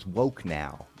Army's woke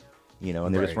now,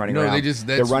 and they're just running around.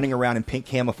 They're running around in pink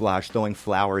camouflage, throwing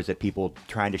flowers at people,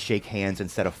 trying to shake hands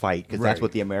instead of fight, because that's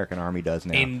what the American Army does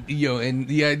now. And and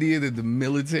the idea that the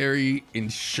military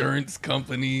insurance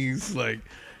companies, like,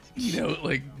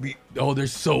 they're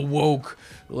so woke,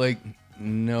 like.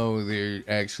 No, they're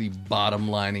actually bottom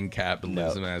lining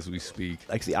capitalism as we speak.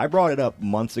 Like, see, I brought it up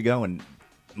months ago, and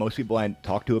most people I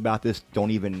talk to about this doesn't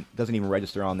even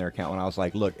register on their account. When I was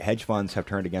like, look, hedge funds have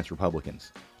turned against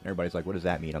Republicans. And everybody's like, what does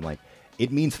that mean? I'm like,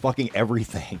 it means fucking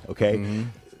everything, okay?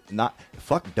 Not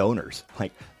fuck donors.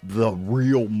 Like, the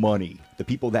real money, the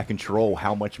people that control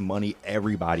how much money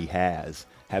everybody has,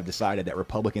 have decided that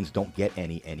Republicans don't get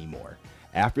any anymore.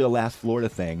 After the last Florida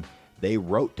thing, they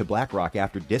wrote to BlackRock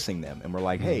after dissing them and were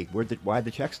like, hey, why'd the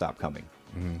check stop coming?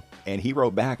 And he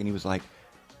wrote back and he was like,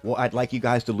 well, I'd like you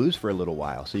guys to lose for a little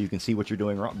while so you can see what you're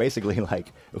doing wrong. Basically,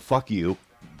 like, fuck you,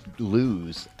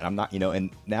 lose. And I'm not, and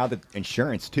now that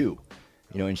insurance too,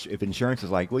 if insurance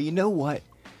is like, well, you know what?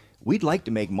 We'd like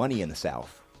to make money in the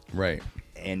South. Right.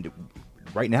 And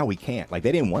right now we can't. Like,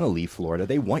 they didn't want to leave Florida.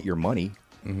 They want your money.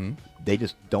 They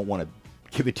just don't want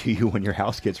to give it to you when your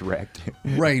house gets wrecked.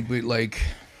 Right, but like...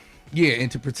 Yeah,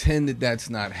 and to pretend that that's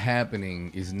not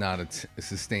happening is not a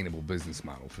sustainable business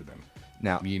model for them.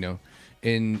 Now,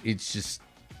 and it's just...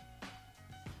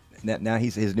 Now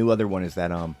his new other one is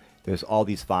that there's all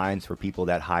these fines for people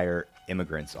that hire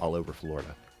immigrants all over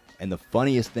Florida. And the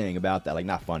funniest thing about that, like,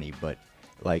 not funny, but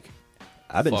like,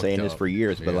 I've been saying this for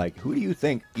years, but like, who do you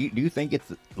think? Do you think it's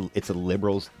the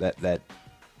liberals that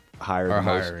hire the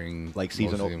most, hiring like,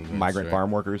 seasonal migrant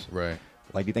farm workers? Right.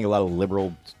 Like, do you think a lot of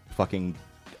liberal fucking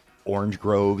orange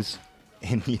groves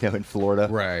in Florida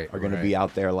are going to be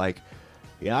out there like,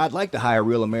 I'd like to hire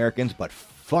real Americans, but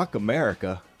fuck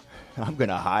America, I'm going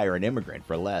to hire an immigrant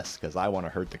for less because I want to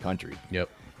hurt the country. Yep.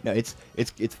 No, it's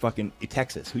fucking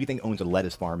Texas. Who do you think owns a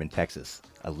lettuce farm in Texas?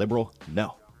 A liberal?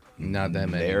 No. Not that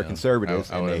many. They're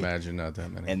conservatives. I would imagine not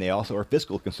that many. And they also are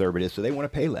fiscal conservatives, so they want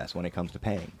to pay less when it comes to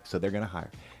paying. So they're going to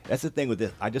hire. That's the thing with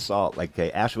this. I just saw, like,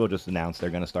 Asheville just announced they're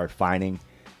going to start fining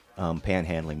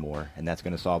panhandling more, and that's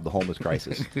going to solve the homeless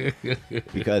crisis.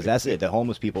 Because that's it. The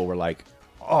homeless people were like,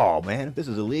 oh, man, if this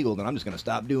is illegal, then I'm just going to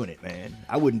stop doing it, man.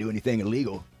 I wouldn't do anything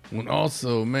illegal. Well,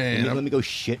 also, man, let me go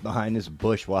shit behind this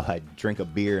bush while I drink a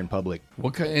beer in public.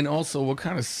 What kind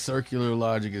of circular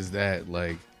logic is that?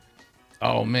 Like,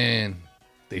 oh, man,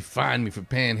 they fined me for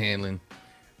panhandling.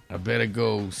 I better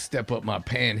go step up my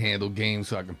panhandle game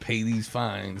so I can pay these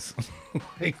fines.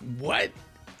 Like, what?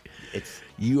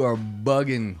 You are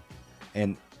bugging.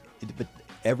 But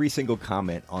every single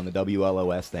comment on the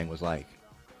WLOS thing was like,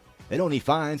 they don't need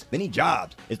fines, they need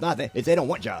jobs. It's not that, it's they don't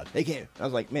want jobs. They can't. I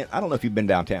was like, man, I don't know if you've been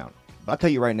downtown, but I'll tell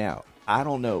you right now, I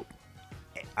don't know.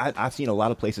 I've seen a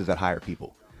lot of places that hire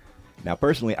people. Now,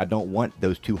 personally, I don't want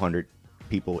those 200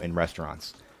 people in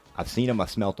restaurants. I've seen them, I've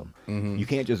smelt them. You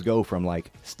can't just go from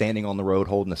like standing on the road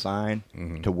holding a sign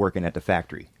to working at the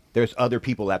factory. There's other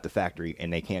people at the factory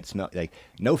and they can't smell. Like,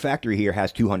 no factory here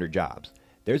has 200 jobs.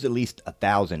 There's at least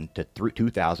 1,000 to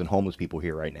 2,000 homeless people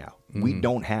here right now. We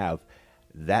don't have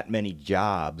that many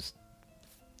jobs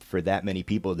for that many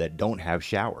people that don't have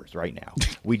showers right now.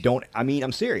 We don't. I mean,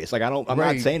 I'm serious. Like, I'm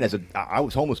not saying I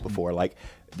was homeless before. Like,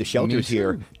 the shelters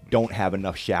here don't have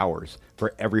enough showers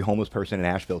for every homeless person in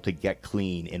Asheville to get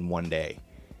clean in one day.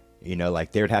 You know,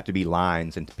 like, there'd have to be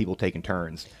lines and people taking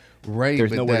turns. Right.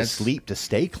 There's nowhere to sleep to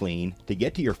stay clean to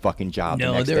get to your fucking job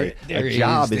the next day.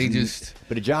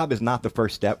 But a job is not the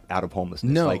first step out of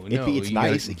homelessness. No, like, it's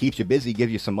nice. It keeps you busy,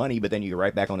 gives you some money, but then you're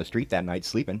right back on the street that night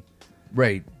sleeping.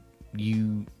 Right.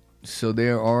 So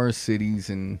there are cities,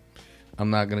 and I'm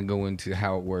not going to go into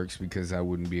how it works because I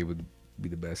wouldn't be able to be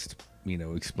the best,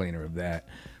 explainer of that.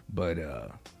 But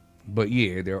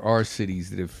yeah, there are cities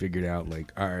that have figured out,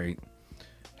 like, all right,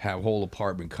 have whole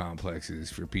apartment complexes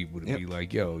for people to be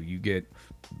like, yo, you get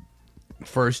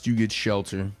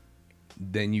shelter,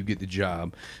 then you get the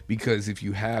job. Because if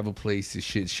you have a place to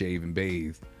shit, shave, and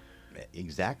bathe,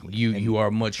 exactly, you are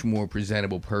a much more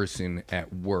presentable person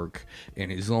at work.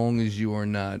 And as long as you are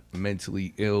not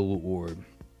mentally ill or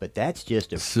but that's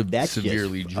just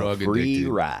severely drug a free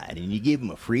addicted ride, and you give them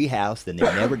a free house, then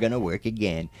they're never gonna work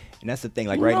again. And that's the thing.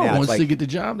 Like right now, once it's they like, get the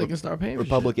job, they can start paying.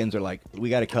 Republicans are like, we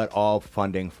got to cut all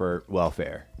funding for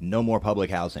welfare. No more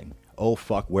public housing. Oh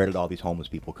fuck, where did all these homeless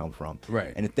people come from?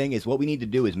 Right. And the thing is, what we need to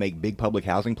do is make big public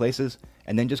housing places,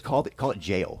 and then just call it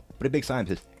jail. Put a big sign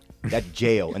that says that's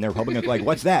jail, and the Republicans are like,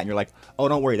 what's that? And you're like, oh,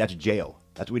 don't worry, that's jail.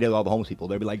 That's what we did with all the homeless people.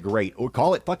 They'd be like, great. Or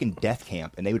call it fucking death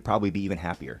camp, and they would probably be even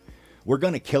happier. We're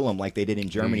going to kill them like they did in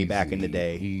Germany back in the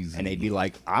day. And they'd be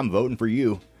like, I'm voting for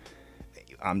you.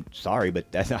 I'm sorry, but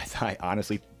I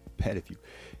honestly bet if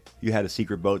you had a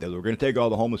secret boat that we're going to take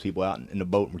all the homeless people out in the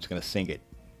boat and we're just going to sink it,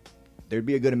 there'd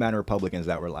be a good amount of Republicans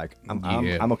that were like,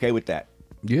 I'm okay with that.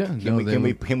 Yeah.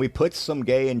 Can we put some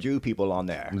gay and Jew people on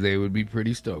there? They would be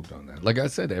pretty stoked on that. Like I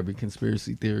said, every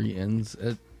conspiracy theory ends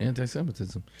at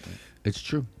anti-Semitism. It's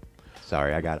true.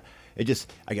 Sorry, I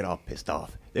get all pissed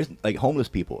off. There's like homeless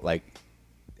people, like,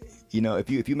 if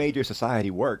you made your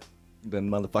society work, then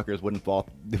motherfuckers wouldn't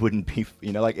be,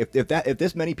 like if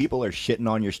this many people are shitting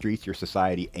on your streets, your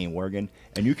society ain't working,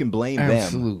 and you can blame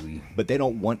them, but they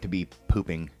don't want to be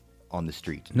pooping on the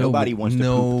streets. Nobody wants to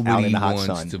poop out in the hot sun.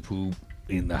 Nobody wants to poop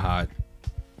in the hot.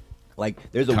 Like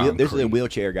there's a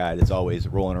wheelchair guy that's always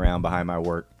rolling around behind my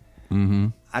work. Mm-hmm.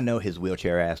 I know his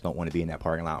wheelchair ass don't want to be in that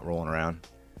parking lot rolling around.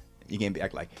 You can't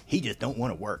act like he just don't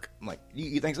want to work. I'm like,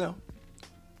 you think so?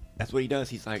 That's what he does.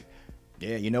 He's like,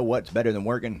 yeah, you know what's better than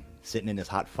working? Sitting in this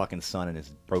hot fucking sun in his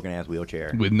broken ass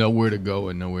wheelchair with nowhere to go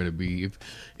and nowhere to be.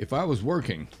 If I was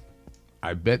working,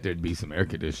 I bet there'd be some air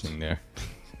conditioning there.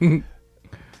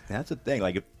 That's the thing.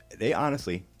 Like, if they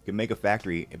honestly could make a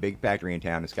big factory in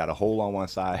town that's got a hole on one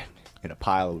side and a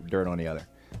pile of dirt on the other,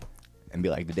 and be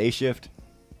like, the day shift,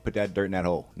 put that dirt in that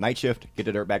hole. Night shift, get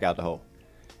the dirt back out the hole.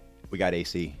 We got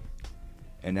AC.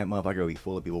 And that motherfucker will be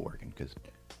full of people working, because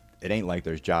it ain't like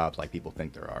there's jobs like people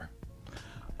think there are.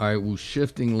 All right, well,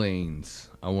 shifting lanes.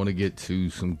 I want to get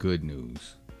to some good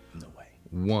news. No way.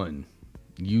 One,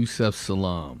 Yusef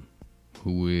Salaam,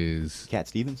 who is... Cat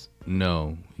Stevens?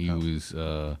 No, he was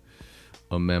a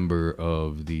member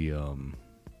of the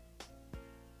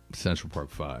Central Park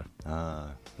 5.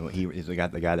 He is the guy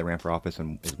that ran for office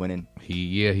and is winning?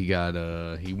 He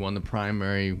won the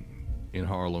primary in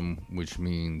Harlem, which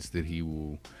means that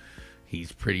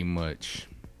he's pretty much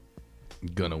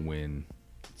gonna win.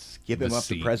 Give him up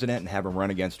to president and have him run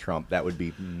against Trump. That would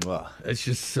be... It's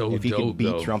just so dope, if he can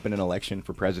beat Trump in an election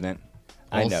for president.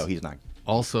 I know he's not.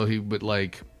 Also,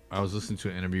 I was listening to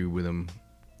an interview with him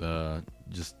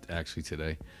just actually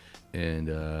today, and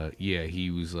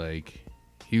he was like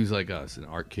us, an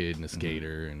art kid and a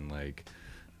skater, and like,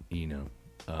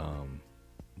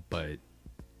 but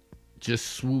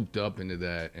just swooped up into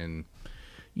that. And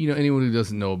anyone who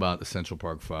doesn't know about the Central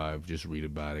Park 5, just read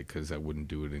about it, because I wouldn't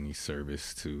do it any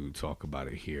service to talk about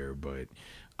it here. But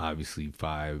obviously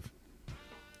 5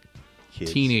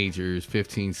 kids, teenagers,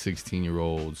 15,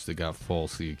 16-year-olds that got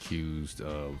falsely accused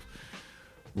of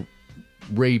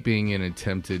raping and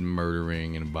attempted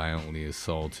murdering and violently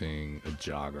assaulting a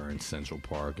jogger in Central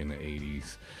Park in the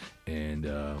 80s. And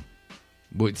I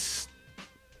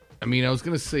was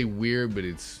going to say weird, but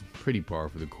it's pretty par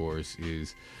for the course,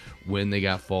 is when they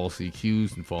got falsely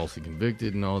accused and falsely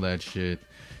convicted and all that shit.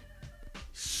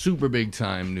 Super big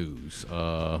time news.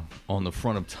 On the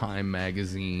front of Time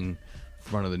magazine,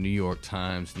 front of the New York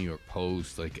Times, New York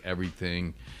Post, like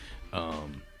everything.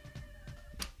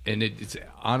 And it's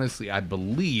honestly, I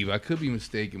believe, I could be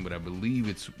mistaken, but I believe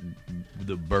it's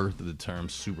the birth of the term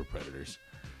super predators.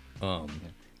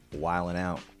 Wilding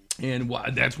out. And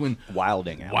that's when...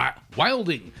 Wilding out.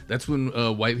 Wilding. That's when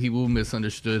white people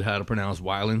misunderstood how to pronounce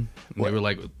wilding. And they were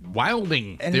like,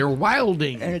 wilding. And they're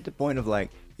wilding. And at the point of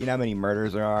like, You know how many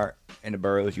murders there are in the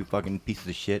boroughs, you fucking pieces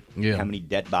of shit? Yeah. How many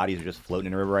dead bodies are just floating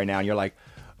in the river right now? And you're like,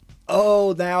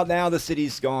 oh, now the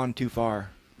city's gone too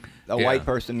far. A white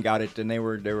person got it, and they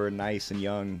were nice and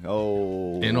young.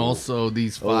 Oh. And also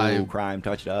these 5 crime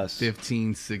touched us.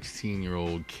 15,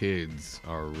 16-year-old kids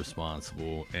are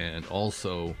responsible. And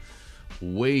also,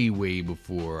 way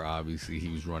before, obviously, he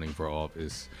was running for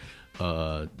office,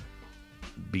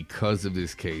 because of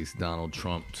this case, Donald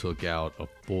Trump took out a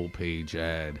full-page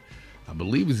ad. I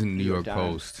believe it was in the New York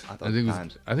Post. I think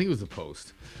it was the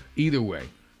Post. Either way,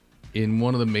 in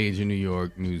one of the major New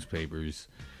York newspapers,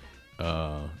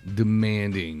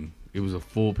 demanding, it was a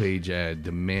full-page ad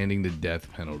demanding the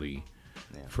death penalty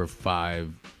for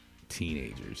 5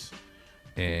 teenagers.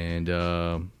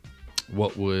 And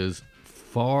what was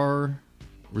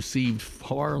received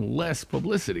far less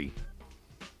publicity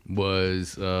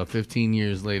was 15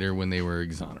 years later when they were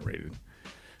exonerated.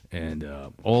 And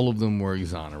all of them were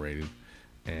exonerated.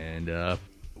 And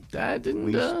that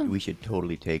didn't... We should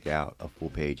totally take out a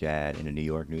full-page ad in a New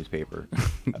York newspaper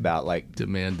about, like...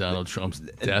 demand Donald Trump's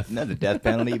death. No, the death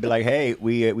penalty. Be like, hey,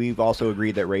 we've also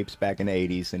agreed that rapes back in the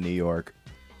 80s in New York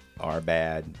are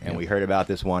bad. And we heard about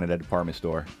this one at a department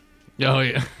store. Oh,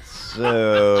 yeah.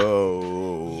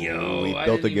 So... we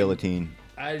built a guillotine.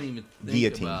 I didn't even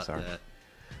think about that.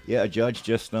 Yeah, a judge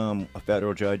a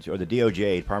federal judge, or the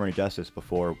DOJ, Department of Justice,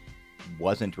 before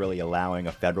wasn't really allowing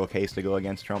a federal case to go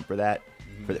against Trump for that,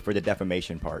 for the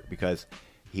defamation part, because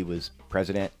he was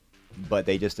president, but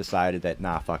they just decided that,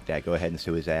 nah, fuck that, go ahead and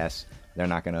sue his ass. They're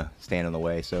not going to stand in the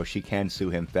way, so she can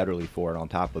sue him federally for it on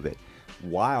top of it.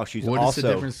 While she's also... What is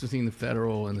the difference between the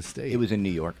federal and the state? It was in New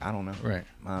York. I don't know. Right.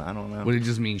 I don't know. But it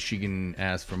just means she can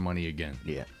ask for money again.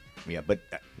 Yeah, but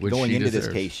going into this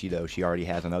case, she already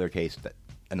has another case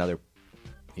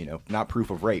not proof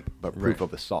of rape, but proof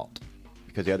of assault.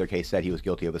 Because the other case said he was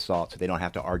guilty of assault, so they don't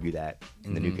have to argue that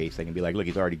in the new case. They can be like, look,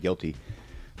 he's already guilty.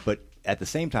 But at the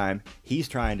same time, he's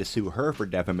trying to sue her for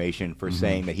defamation for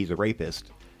saying that he's a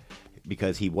rapist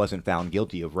because he wasn't found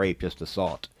guilty of rape, just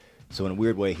assault. So in a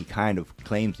weird way, he kind of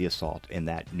claims the assault in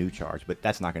that new charge, but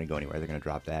that's not going to go anywhere. They're going to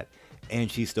drop that.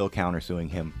 And she's still countersuing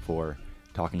him for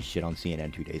talking shit on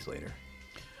CNN 2 days later.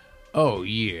 Oh,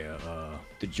 yeah.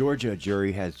 The Georgia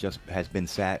jury has been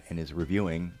sat and is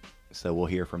reviewing, so we'll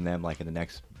hear from them like in the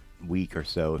next week or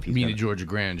so. If he's the Georgia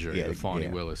grand jury, the Fani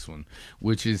Willis one,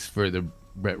 which is for the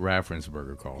Brett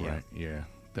Raffensperger call, right? Yeah,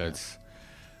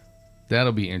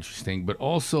 that'll be interesting. But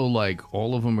also, like,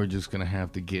 all of them are just gonna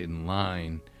have to get in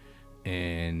line,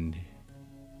 and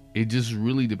it just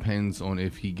really depends on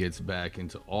if he gets back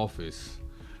into office.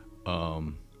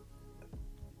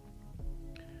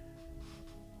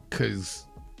 Because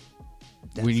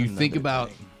when you think about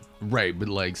right, but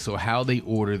like, so how they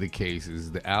order the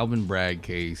cases, the Alvin Bragg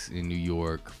case in New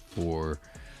York for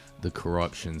the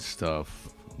corruption stuff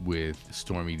with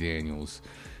Stormy Daniels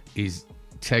is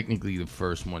technically the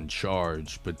first one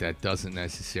charged, but that doesn't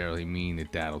necessarily mean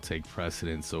that that'll take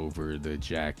precedence over the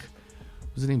Jack.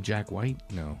 Was his name Jack White?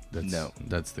 No,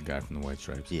 that's the guy from the White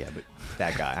Stripes. Yeah, but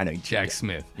that guy, I know. Jack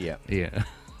Smith. Yeah.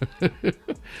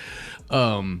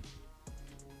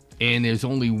 And there's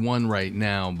only one right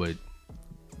now, but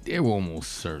there will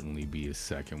almost certainly be a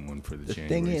second one for the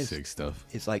January 6th stuff.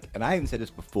 It's like, and I even said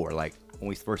this before, like when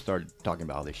we first started talking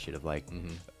about all this shit of like,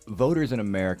 voters in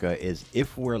America is,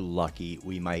 if we're lucky,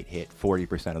 we might hit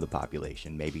 40% of the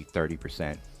population, maybe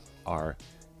 30% are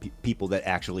people that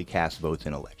actually cast votes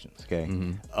in elections, okay?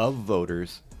 Of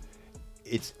voters,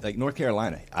 it's like North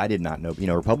Carolina. I did not know,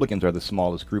 Republicans are the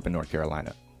smallest group in North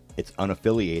Carolina. It's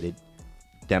unaffiliated.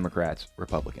 Democrats,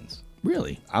 Republicans.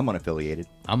 Really? I'm unaffiliated.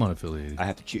 I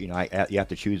have to choose. You have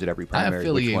to choose at every primary. I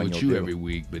affiliate with you every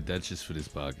week, but that's just for this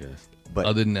podcast. But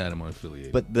other than that, I'm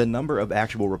unaffiliated. But the number of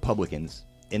actual Republicans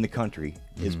in the country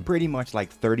is pretty much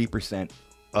like 30%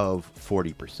 of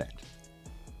 40%.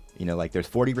 Like there's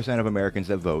 40% of Americans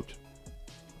that vote.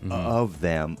 Of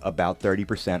them, about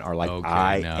 30% are like,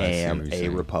 I am a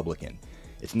Republican.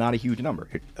 It's not a huge number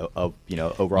of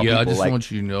overall. Yeah, people, I just want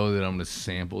you to know that I'm going to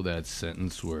sample that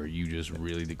sentence where you just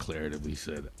really declaratively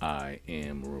said, "I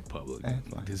am a Republican."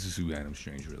 This is who Adam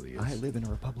Strange really is. I live in a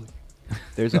republic.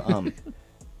 There's a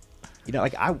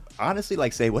like I honestly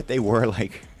like say what they were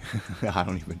like. I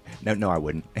don't even. No, I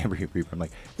wouldn't. Every I'm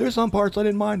like, there's some parts I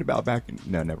didn't mind about back.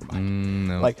 No, never mind.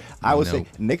 No, like I would say,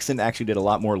 Nixon actually did a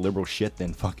lot more liberal shit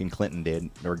than fucking Clinton did,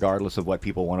 regardless of what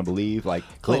people want to believe. Like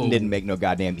Clinton didn't make no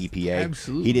goddamn EPA.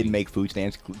 Absolutely, he didn't make food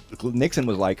stamps. Nixon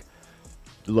was like,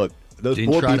 look, those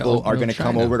poor people are going to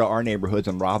come over to our neighborhoods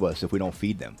and rob us if we don't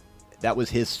feed them. That was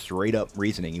his straight up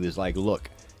reasoning. He was like, look,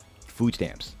 food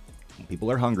stamps. When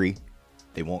people are hungry,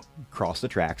 They won't cross the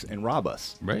tracks and rob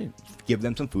us. Right. Give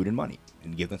them some food and money,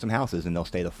 and give them some houses, and they'll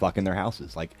stay the fuck in their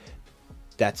houses. Like,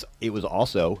 it was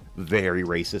also very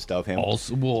racist of him.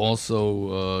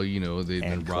 Also, you know, they've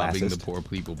been robbing the classist. poor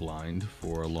people blind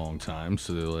for a long time,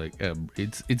 so they're like,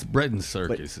 it's bread and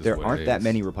circus. But there aren't that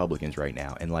many Republicans right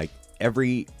now, and like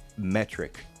every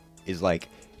metric is like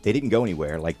they didn't go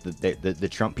anywhere. Like the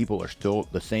Trump people are still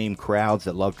the same crowds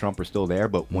that love Trump are still there,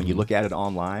 but when you look at it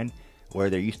online,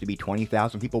 where there used to be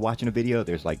 20,000 people watching a video,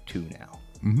 there's like 2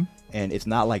 now. And it's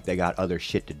not like they got other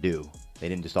shit to do. They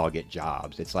didn't just all get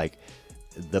jobs. It's like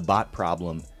the bot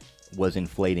problem was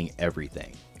inflating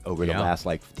everything over the last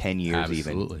like 10 years.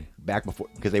 Even back before,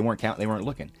 because they weren't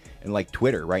looking. And like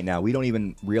Twitter right now, we don't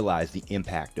even realize the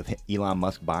impact of Elon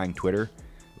Musk buying Twitter.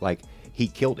 Like, he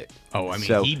killed it. Oh, I mean,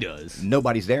 so he does.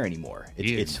 Nobody's there anymore.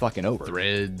 It's fucking over.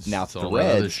 Threads. Now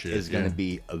Threads is going to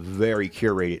be a very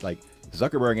curated. Like,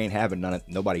 Zuckerberg ain't having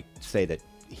nobody say that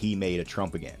he made a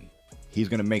Trump again. He's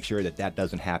going to make sure that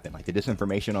doesn't happen. Like the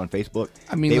disinformation on Facebook,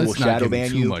 I mean, they let's will not shadow give him ban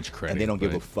too you, much credit, and they don't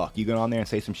give a but- fuck. You go on there and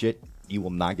say some shit, you will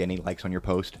not get any likes on your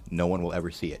post. No one will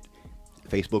ever see it.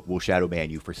 Facebook will shadow ban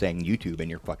you for saying YouTube in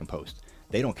your fucking post.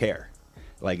 They don't care.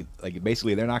 Like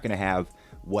basically, they're not going to have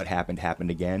what happened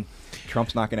again.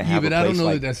 Trump's not going to have. Yeah, but a I place don't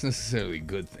know like, that that's necessarily a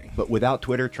good thing. But without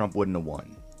Twitter, Trump wouldn't have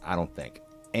won. I don't think,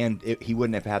 and he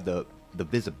wouldn't have had the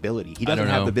visibility. He doesn't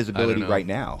have the visibility right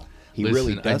now. He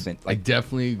really doesn't. I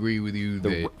definitely agree with you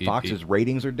that Fox's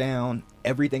ratings are down.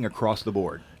 Everything across the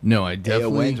board. No, I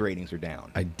definitely AON's ratings are down.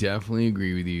 I definitely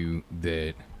agree with you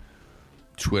that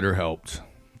Twitter helped,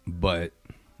 but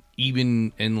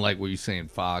even in like what you're saying,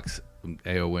 Fox,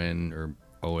 AON or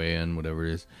OAN, whatever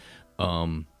it is,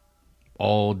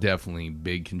 all definitely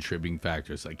big contributing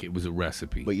factors. Like it was a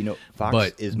recipe. But you know,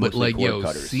 Fox is mostly like cord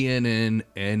cutters. CNN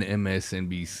and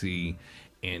MSNBC.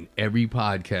 And every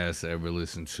podcast I ever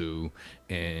listened to,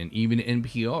 and even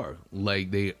NPR, like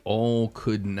they all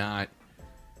could not.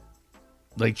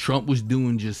 Like Trump was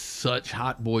doing just such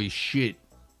hot boy shit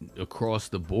across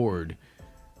the board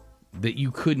that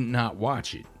you couldn't not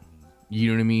watch it. You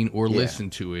know what I mean? Or listen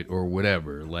to it or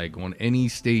whatever. Like on any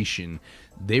station,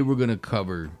 they were going to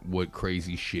cover what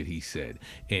crazy shit he said.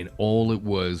 And all it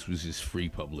was just free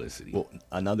publicity. Well,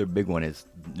 another big one is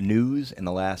news in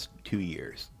the last 2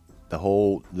 years.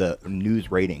 The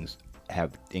news ratings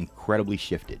have incredibly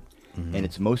shifted. And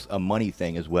it's a money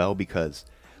thing as well, because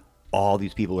all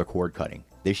these people are cord cutting.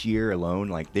 This year alone,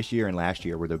 like this year and last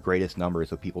year, were the greatest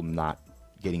numbers of people not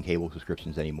getting cable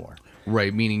subscriptions anymore.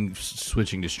 Right, meaning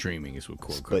switching to streaming is what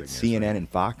cord cutting But is. CNN right? and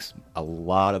Fox, a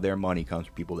lot of their money comes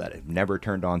from people that have never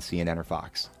turned on CNN or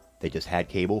Fox. They just had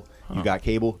cable. You got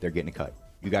cable, they're getting a cut.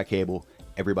 You got cable,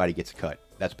 everybody gets a cut.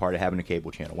 That's part of having a cable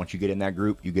channel. Once you get in that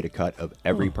group, you get a cut of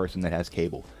every person that has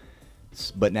cable.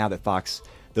 But now that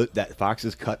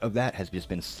Fox's cut of that has just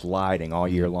been sliding all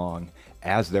year long,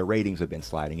 as their ratings have been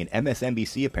sliding, and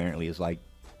MSNBC apparently is like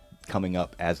coming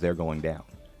up as they're going down.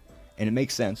 And it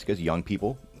makes sense because young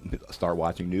people start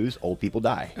watching news, old people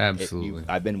die. Absolutely.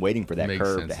 I've been waiting for that Makes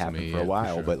curve sense to to happen me, for a yeah, while,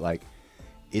 for sure. but like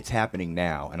it's happening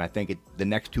now, and I think the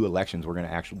next 2 elections we're going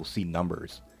to actually see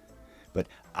numbers. But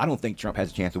I don't think Trump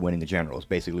has a chance of winning the general. Is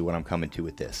basically what I'm coming to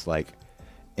with this. Like,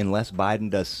 unless Biden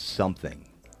does something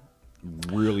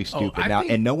really stupid now,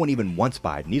 and no one even wants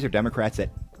Biden. These are Democrats that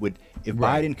would, if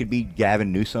Biden could beat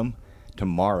Gavin Newsom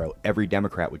tomorrow, every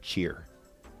Democrat would cheer.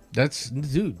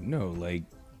 Dude, no, like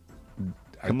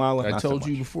Kamala, I not so told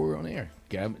you much. before on air.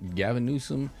 Gavin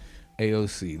Newsom,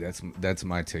 AOC. That's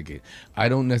my ticket. I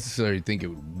don't necessarily think it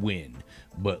would win,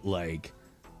 but like,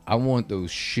 I want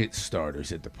those shit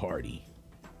starters at the party.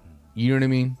 You know what I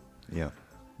mean? Yeah.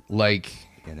 Like,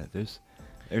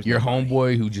 There's your nobody.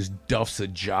 homeboy who just duffs a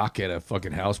jock at a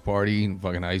fucking house party in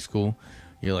fucking high school.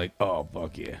 You're like, oh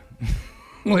fuck yeah.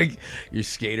 Like your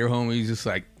skater homie's just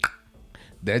like.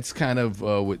 That's kind of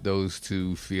what those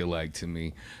two feel like to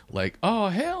me. Like, oh,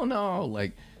 hell no.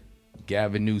 Like,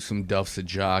 Gavin Newsom duffs a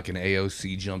jock and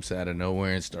AOC jumps out of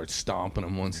nowhere and starts stomping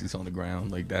him once he's on the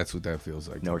ground. Like, that's what that feels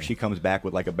like. No, she comes back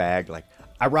with like a bag, like,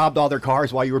 I robbed all their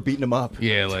cars while you were beating them up.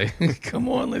 Yeah, like, come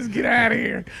on, let's get out of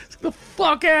here. Let's get the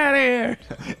fuck out of here.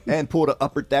 And pulled an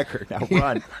upper decker. Now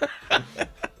run.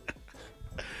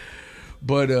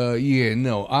 But yeah,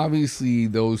 no, obviously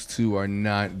those two are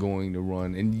not going to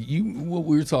run. And what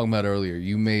we were talking about earlier,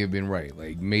 you may have been right.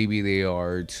 Like maybe they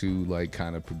are too like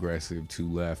kind of progressive,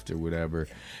 too left or whatever.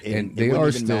 And they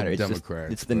are still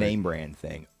Democrats. It's the name brand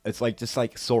thing. It's like just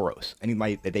like Soros.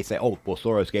 Anybody they say, oh, well,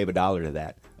 Soros gave $1 to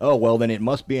that. Oh, well, then it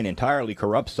must be an entirely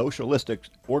corrupt socialistic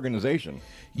organization.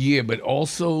 Yeah, but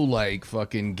also like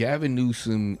fucking Gavin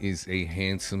Newsom is a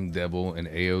handsome devil, and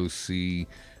AOC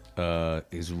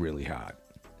is really hot.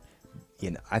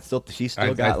 she's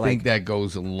still got I think that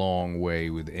goes a long way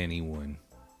with anyone.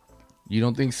 You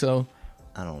don't think so?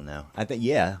 I don't know. I think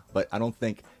but I don't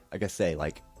think, like I say,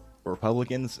 like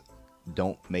Republicans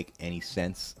don't make any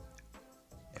sense.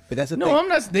 But that's the thing. No, I'm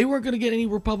not. They weren't going to get any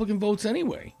Republican votes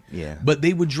anyway. Yeah. But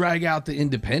they would drag out the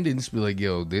independents, be like,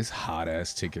 yo, this hot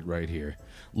ass ticket right here.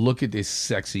 Look at this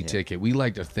sexy ticket. We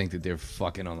like to think that they're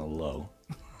fucking on the low.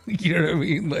 You know what I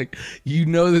mean? Like, you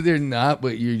know that they're not,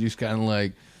 but you're just kind of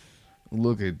like,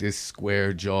 look at this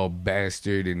square jaw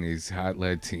bastard and his hot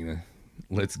Latina.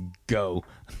 Let's go.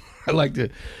 I like to,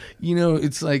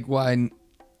 it's like why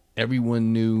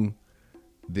everyone knew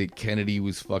that Kennedy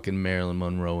was fucking Marilyn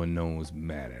Monroe and no one was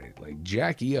mad at it. Like,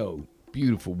 Jackie O,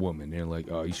 beautiful woman. They're like,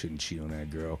 oh, you shouldn't cheat on that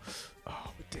girl.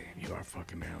 Oh, but damn, you are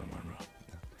fucking Marilyn Monroe.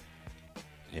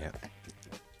 Yeah.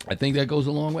 I think that goes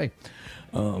a long way.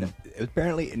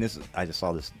 Apparently, and I just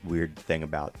saw this weird thing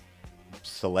about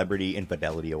celebrity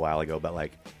infidelity a while ago, but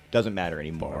like, doesn't matter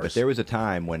anymore. Bars. But there was a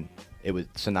time when it was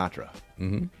Sinatra.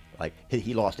 Mm-hmm. Like,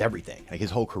 he lost everything. Like,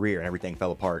 his whole career and everything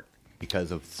fell apart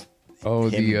because of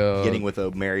him getting with a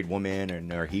married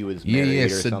woman, or he was married or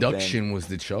seduction something. Was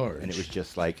the charge. And it was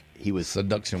just like,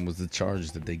 seduction was the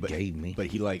charge that they gave me. But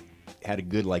he like had a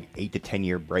good 8 to 10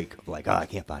 year break of like, I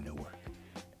can't find no work.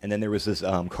 And then there was this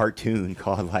cartoon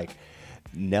called like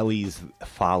Nelly's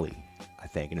Folly, I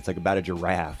think, and it's like about a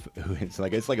giraffe. It's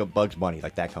like a Bugs Bunny,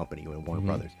 like that company with Warner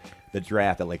Brothers. The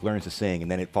giraffe that like learns to sing, and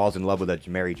then it falls in love with a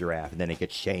married giraffe, and then it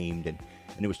gets shamed. And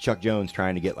it was Chuck Jones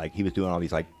trying to get he was doing all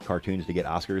these like cartoons to get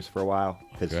Oscars for a while,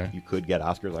 because you could get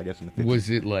Oscars, I guess, in the 50s. Was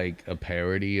it like a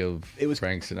parody of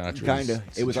Frank Sinatra's kinda.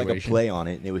 It was like a situation? play on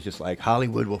it, and it was just like,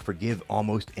 Hollywood will forgive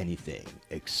almost anything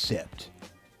except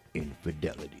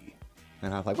infidelity.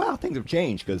 And I was like, wow, things have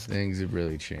changed, because Things have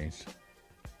really changed.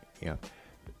 yeah,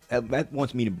 that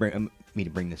wants me to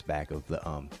bring this back of the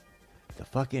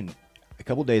fucking, a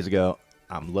couple days ago,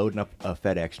 I'm loading up a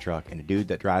FedEx truck, and the dude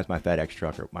that drives my FedEx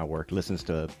truck at my work listens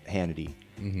to Hannity,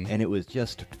 and it was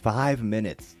just 5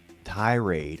 minutes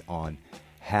tirade on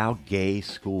how gay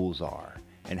schools are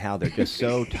and how they're just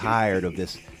so tired of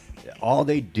this. All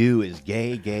they do is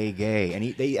gay, gay, gay,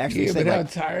 and they actually said, but how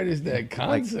tired is that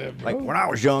concept, bro? Like when I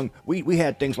was young, we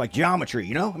had things like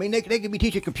geometry, I mean, they could be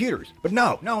teaching computers, but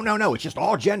no, it's just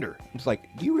all gender. It's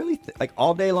like, do you really like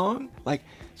all day long? Like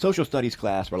social studies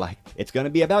class, we're like, it's going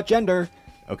to be about gender.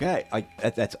 Okay,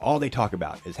 that's all they talk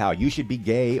about, is how you should be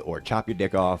gay or chop your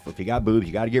dick off. If you got boobs,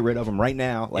 you got to get rid of them right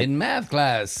now. Like, in math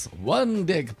class, 1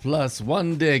 dick plus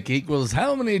 1 dick equals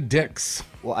how many dicks?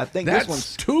 Well, I think that's this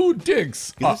one's 2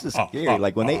 dicks. This is scary.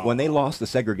 Like when they lost the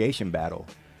segregation battle,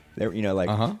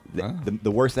 the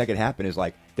worst that could happen is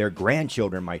like their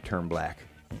grandchildren might turn black,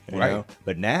 right?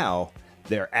 But now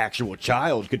their actual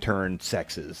child could turn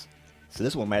sexes. So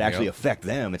this one might actually affect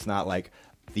them. It's not like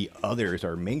the others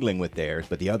are mingling with theirs,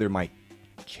 but the other might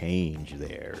change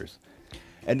theirs.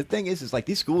 And the thing is like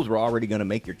these schools were already going to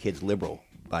make your kids liberal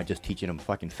by just teaching them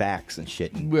fucking facts and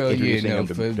shit, and introducing them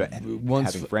to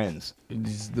having friends.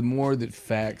 The more that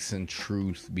facts and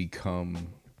truth become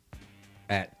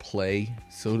at play,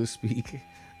 so to speak,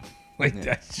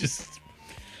 that's just,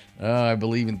 I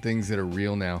believe in things that are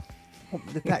real now. Well,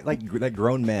 the fact, that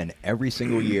grown men every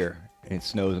single year, and it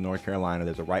snows in North Carolina,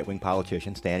 there's a right-wing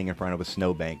politician standing in front of a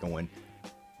snowbank going,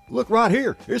 look right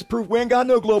here, here's proof we ain't got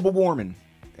no global warming.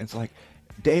 And it's like,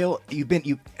 Dale,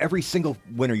 every single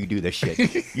winter you do this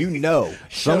shit.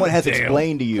 Someone has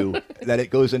explained to you that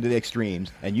it goes into the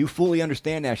extremes, and you fully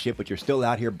understand that shit, but you're still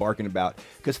out here barking about,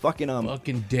 because fucking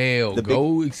Dale,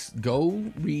 go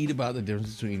read about the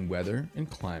difference between weather and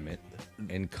climate,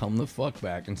 and come the fuck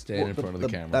back and stand in front of the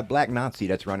camera. That black Nazi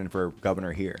that's running for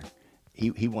governor here,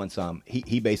 he wants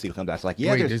he basically comes out, it's like,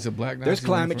 there's a black Nazi, there's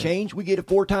climate change, we get it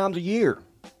 4 times a year.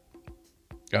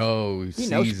 Oh,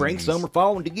 spring, summer,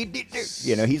 fall, and he's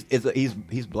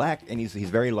black, and he's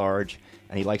very large,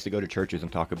 and he likes to go to churches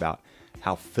and talk about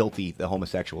how filthy the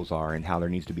homosexuals are and how there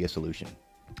needs to be a solution.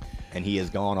 And he has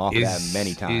gone off of that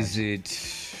many times.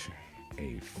 Is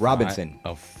it Robinson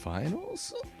a final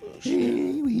solution?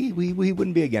 He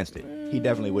wouldn't be against it. He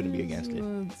definitely wouldn't be against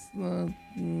it. That's not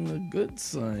a good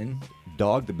sign.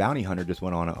 Dog the Bounty Hunter just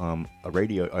went on a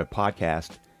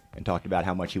podcast and talked about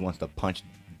how much he wants to punch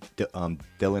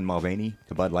Dylan Mulvaney,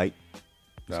 the Bud Light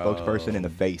spokesperson, in the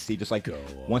face. He just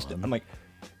wants to. I'm like,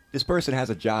 this person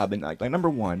has a job, and like number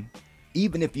one,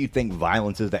 even if you think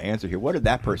violence is the answer here, what did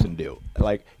that person do?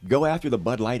 Like, go after the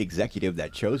Bud Light executive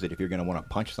that chose it if you're going to want to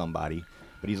punch somebody.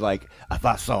 But he's like, if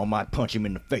I saw him, I'd punch him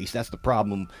in the face. That's the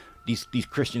problem. these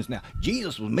Christians now.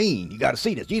 Jesus was mean. You got to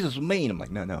see this. Jesus was mean. I'm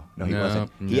like, no, he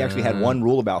wasn't. He actually had one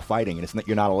rule about fighting, and it's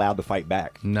you're not allowed to fight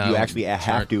back. No, you actually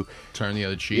have to turn the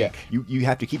other cheek. Yeah, you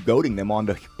have to keep goading them on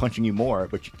to punching you more,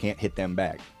 but you can't hit them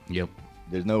back. Yep.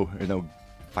 There's no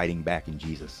fighting back in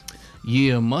Jesus.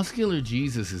 Yeah, muscular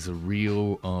Jesus is a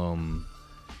real.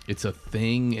 It's a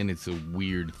thing, and it's a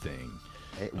weird thing.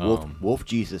 Wolf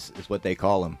Jesus is what they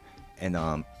call him.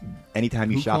 And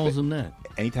anytime you shop, calls them that?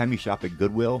 Anytime you shop at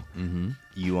Goodwill,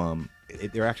 you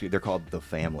they're called the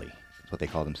family. That's what they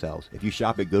call themselves. If you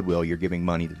shop at Goodwill, you're giving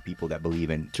money to the people that believe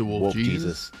in Wolf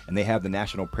Jesus. And they have the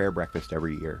National Prayer Breakfast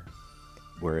every year,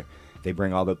 where they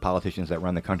bring all the politicians that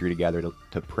run the country together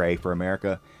to pray for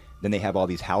America. Then they have all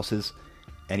these houses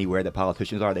anywhere that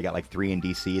politicians are. They got like 3 in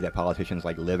D.C. that politicians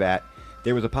like live at.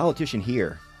 There was a politician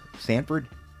here, Sanford,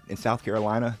 in South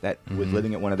Carolina, that was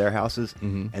living at one of their houses,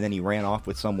 and then he ran off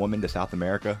with some woman to South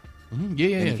America.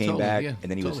 Yeah, and he came back, yeah,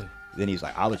 and then he's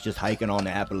like, I was just hiking on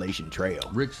the Appalachian Trail.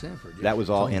 Rick Sanford. Yeah, that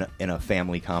was all in a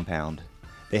family compound.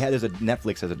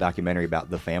 Netflix has a documentary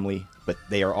about the family, but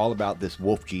they are all about this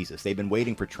wolf Jesus. They've been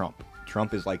waiting for Trump.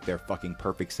 Trump is like their fucking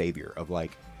perfect savior of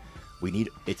like, we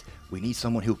need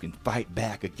someone who can fight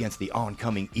back against the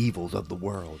oncoming evils of the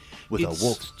world with a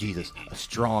wolf's Jesus, a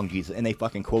strong Jesus, and they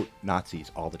fucking quote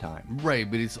Nazis all the time. Right,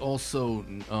 but it's also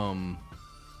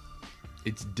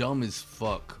it's dumb as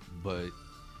fuck, but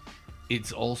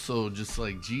it's also just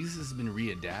like Jesus has been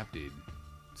readapted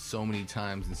so many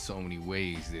times in so many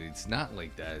ways that it's not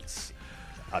like that's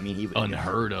he was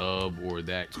unheard of or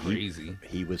that crazy.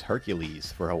 He was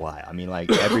Hercules for a while. I mean, like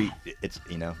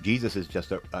Jesus is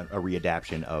just a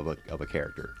readaptation of a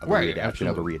character, a readaptation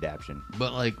of a readaptation.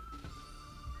 But like,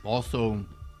 also,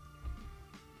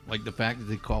 like the fact that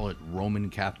they call it Roman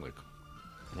Catholic,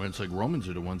 when it's like Romans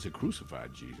are the ones that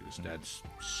crucified Jesus. That's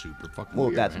super fucking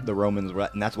weird. Well, that's the Romans,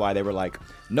 and that's why they were like,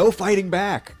 no fighting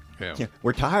back. Yeah.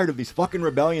 We're tired of these fucking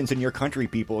rebellions in your country,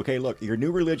 people. Okay, look, your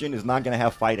new religion is not going to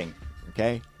have fighting.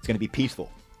 Okay, it's going to be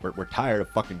peaceful. We're tired of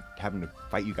fucking having to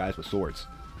fight you guys with swords.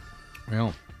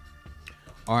 Well,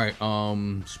 all right.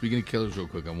 Speaking of killers, real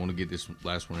quick, I want to get this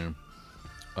last one in.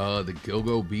 The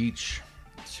Gilgo Beach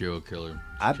serial killer.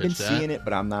 I've been seeing it,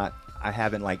 but I'm not. I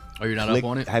haven't like. Oh, you're not up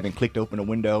on it? I haven't clicked open a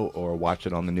window or watched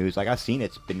it on the news. Like I've seen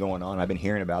it's been going on. I've been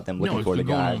hearing about them looking for the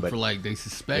guy. But for like they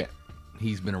suspect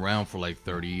he's been around for like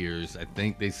 30 years. I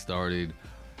think they started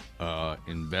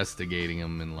investigating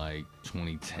him in like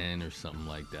 2010 or something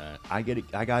like that. I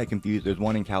got it confused. There's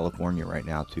one in California right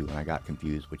now too, and I got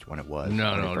confused which one it was.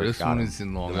 No, this one is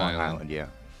in Long Island. Yeah.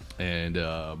 And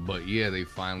but yeah, they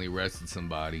finally arrested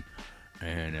somebody,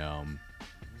 and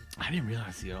I didn't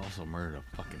realize he had also murdered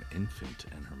a fucking infant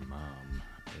and her mom.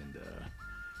 And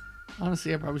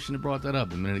honestly, I probably shouldn't have brought that up.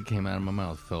 The minute it came out of my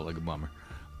mouth, it felt like a bummer,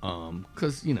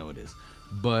 because you know it is.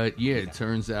 But yeah, it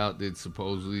turns out that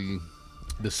supposedly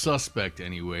the suspect,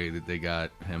 anyway, that they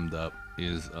got hemmed up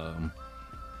is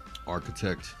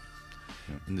architect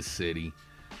in the city.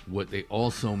 What they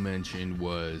also mentioned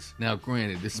was, now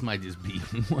granted, this might just be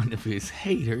one of his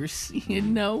haters, you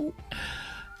know,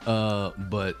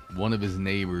 but one of his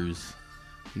neighbors,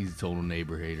 he's a total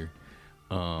neighbor hater,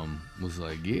 was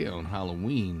like, yeah, on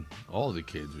Halloween, all the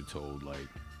kids were told, like,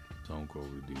 don't go to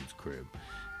the dude's crib.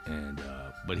 And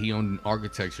but he owned an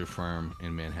architecture firm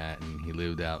in Manhattan. He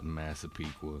lived out in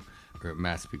Massapequa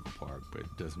Park, but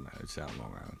it doesn't matter. It's out in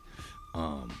Long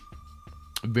Island.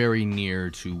 Very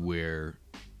near to where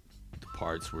the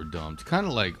parts were dumped. Kind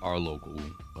of like our local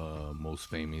most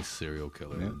famous serial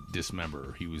killer,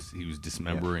 Dismemberer. He was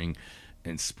dismembering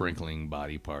and sprinkling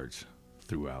body parts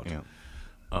throughout. Yeah.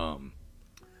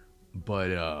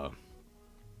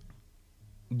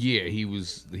 Yeah, he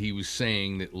was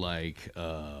saying that, like,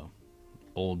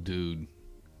 old dude,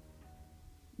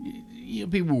 you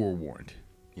know, people were warned.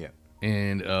 Yeah.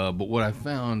 And but what I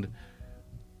found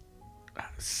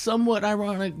somewhat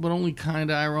ironic, but only kind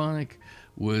of ironic,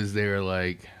 was they're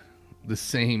like, the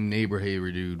same neighbor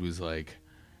hater dude was like,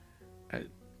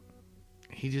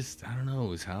 he just, I don't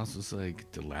know, his house was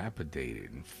like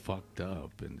dilapidated and fucked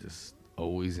up and just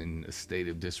always in a state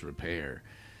of disrepair.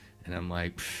 And I'm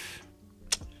like,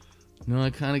 no,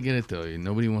 I kind of get it though.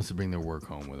 Nobody wants to bring their work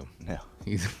home with him. No.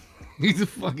 He's a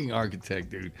fucking architect,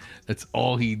 dude. That's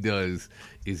all he does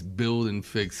is build and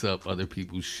fix up other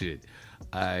people's shit.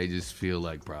 I just feel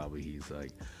like probably he's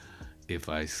like, if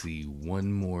I see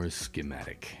one more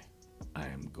schematic, I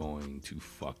am going to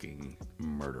fucking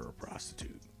murder a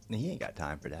prostitute. He ain't got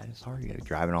time for that. It's hard. You got to be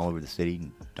driving all over the city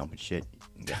and dumping shit.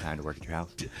 You got time to work at your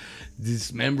house.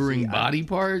 Dismembering body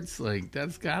parts? Like,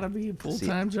 that's got to be a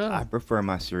full-time job. I prefer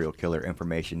my serial killer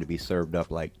information to be served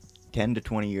up like 10 to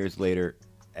 20 years later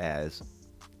as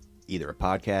either a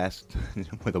podcast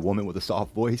with a woman with a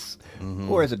soft voice,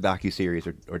 or as a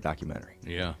docuseries or documentary.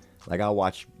 Yeah. Like I'll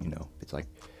watch, it's like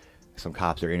some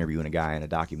cops are interviewing a guy in a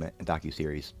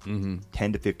docuseries.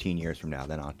 10 to 15 years from now,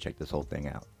 then I'll check this whole thing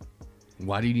out.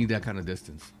 Why do you need that kind of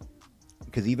distance?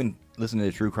 Because even listening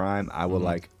to true crime, I will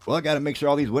I got to make sure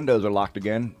all these windows are locked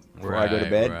again before I go to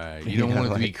bed. Right. You don't want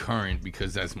it to be current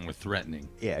because that's more threatening.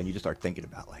 Yeah, and you just start thinking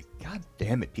about like, God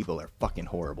damn it, people are fucking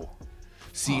horrible.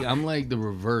 See, I'm like the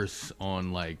reverse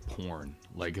on like porn.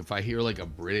 Like if I hear like a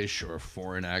British or a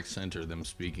foreign accent or them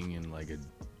speaking in like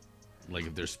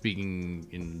if they're speaking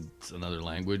in another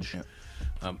language,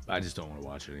 I just don't want to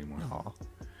watch it anymore. Aw,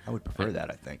 I would prefer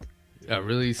that, I think.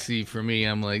 Really, see, for me,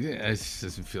 I'm like, it just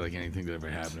doesn't feel like anything that ever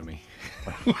happened to me.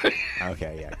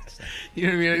 Okay, yeah. You know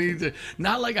what I mean? I need to,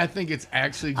 not like I think it's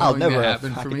actually going to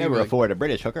happen for me. I can never like, afford a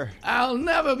British hooker. I'll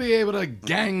never be able to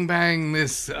gangbang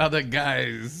this other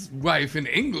guy's wife in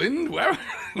England.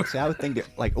 See, I would think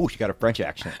that, like, oh, she got a French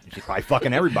accent. She's probably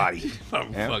fucking everybody.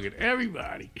 Fucking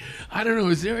everybody. I don't know.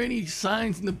 Is there any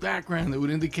signs in the background that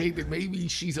would indicate that maybe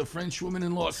she's a French woman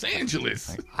in Los Angeles?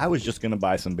 Like, I was just going to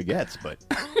buy some baguettes, but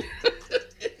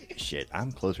shit,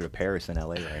 I'm closer to Paris than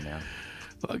LA right now.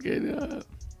 Fucking,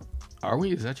 are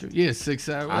we? Is that true? Yeah, 6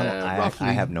 hours. Roughly.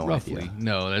 I have no idea.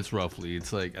 No, that's roughly.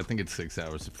 It's like, I think it's 6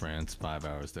 hours to France, 5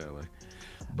 hours to LA.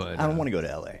 But I don't want to go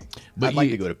to LA. But I'd like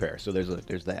to go to Paris, so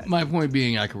there's that. My point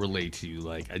being, I can relate to you.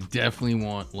 Like, I definitely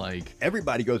want, like...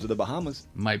 Everybody goes to the Bahamas.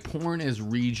 My porn as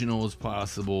regional as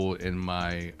possible and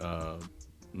my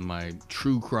my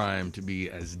true crime to be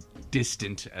as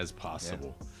distant as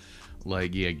possible. Yeah.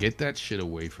 Like, yeah, get that shit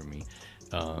away from me.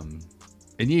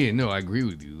 And yeah, no, I agree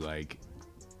with you. Like,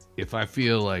 if I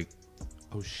feel like,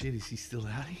 oh shit, is he still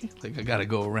out here? Like, I gotta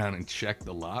go around and check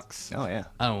the locks. Oh, yeah.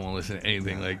 I don't want to listen to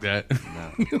anything like that.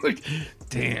 No. Like,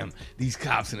 damn, these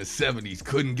cops in the 70s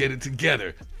couldn't get it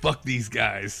together. Fuck these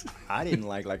guys. I didn't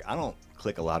like, I don't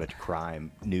click a lot of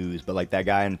crime news, but like that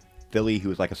guy in Philly who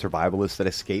was like a survivalist that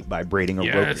escaped by braiding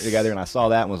a rope together, and I saw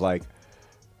that and was like,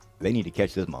 they need to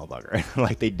catch this motherfucker.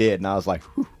 Like they did, and I was like,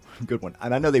 whew, good one.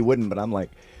 And I know they wouldn't, but I'm like,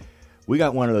 we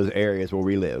got one of those areas where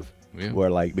we live. Yeah. Where,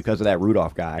 like, because of that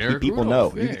Rudolph guy, people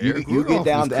Rudolph, know. Yeah, you get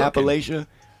down to Appalachia,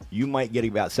 you might get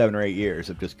about 7 or 8 years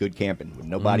of just good camping with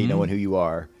nobody knowing who you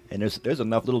are. And there's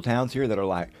enough little towns here that are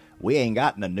like, we ain't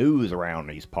got the news around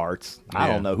these parts. I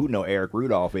don't know who Eric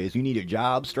Rudolph is. You need a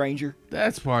job, stranger?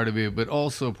 That's part of it, but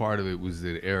also part of it was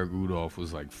that Eric Rudolph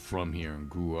was, like, from here and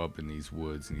grew up in these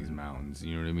woods and these mountains.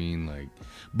 You know what I mean? Like,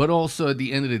 but also, at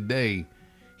the end of the day,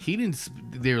 he didn't...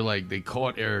 They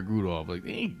caught Eric Rudolph. Like,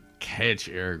 they ain't catch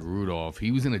Eric Rudolph.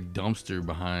 He was in a dumpster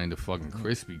behind a fucking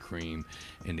Krispy Kreme,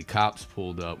 and the cops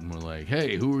pulled up and were like,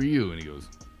 hey, who are you? And he goes,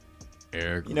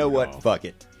 Eric You know Rudolph. What? Fuck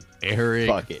it. Eric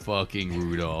fucking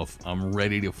Rudolph. I'm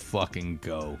ready to fucking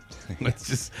go. Let's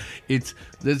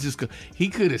just go. He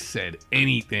could have said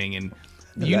anything, and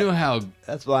know how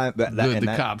that's why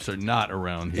the cops are not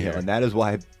around here. Yeah, and that is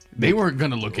why they weren't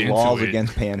going to look into it. Laws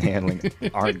against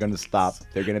panhandling aren't going to stop.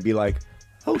 They're going to be like,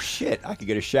 oh shit, I could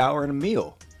get a shower and a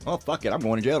meal. Oh, fuck it, I'm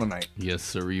going to jail tonight. Yes,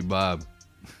 sirree, Bob.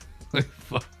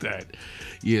 Fuck that.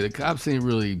 Yeah, the cops ain't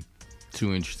really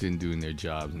too interested in doing their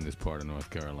jobs in this part of North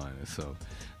Carolina. So,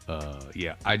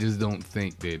 yeah, I just don't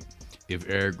think that if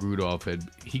Eric Rudolph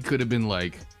he could have been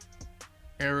like,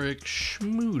 Eric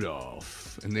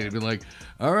Schmoodoff. And they'd have been like,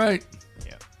 all right,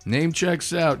 name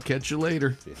checks out. Catch you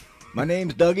later. Yeah. My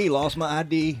name's Dougie. Lost my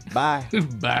ID. Bye.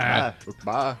 Bye.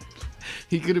 Bye.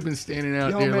 He could have been standing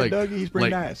out there like Dougie, he's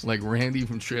pretty nice. Like Randy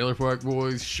from Trailer Park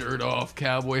Boys, shirt off,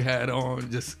 cowboy hat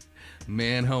on, just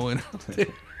man-hoeing out there.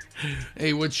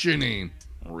 Hey, what's your name?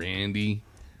 Randy.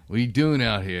 What are you doing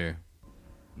out here?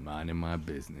 Minding my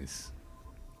business.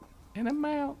 And I'm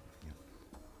out.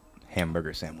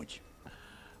 Hamburger sandwich.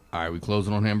 All right, we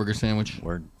closing on hamburger sandwich?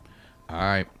 Word. All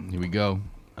right, here we go.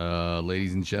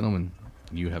 Ladies and gentlemen,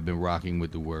 you have been rocking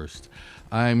with the worst.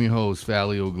 I am your host,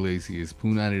 Valio Iglesias,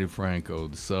 Punani DeFranco,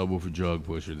 the subwoofer drug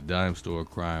pusher, the dime store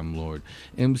crime lord,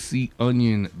 MC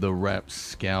Onion, the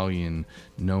rapscallion,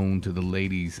 known to the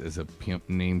ladies as a pimp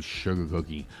named Sugar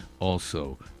Cookie.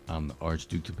 Also, I'm the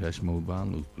Archduke Depeche Mode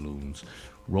Von Loose Balloons.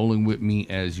 Rolling with me,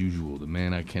 as usual, the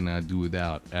man I cannot do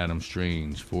without, Adam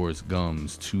Strange, Forrest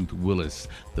Gums, Tooth Willis,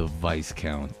 the Vice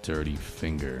Count, Dirty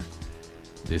Finger.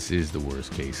 This is the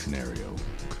worst case scenario,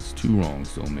 because 2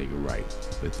 wrongs don't make a right,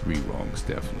 but 3 wrongs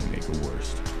definitely make a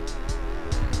worst.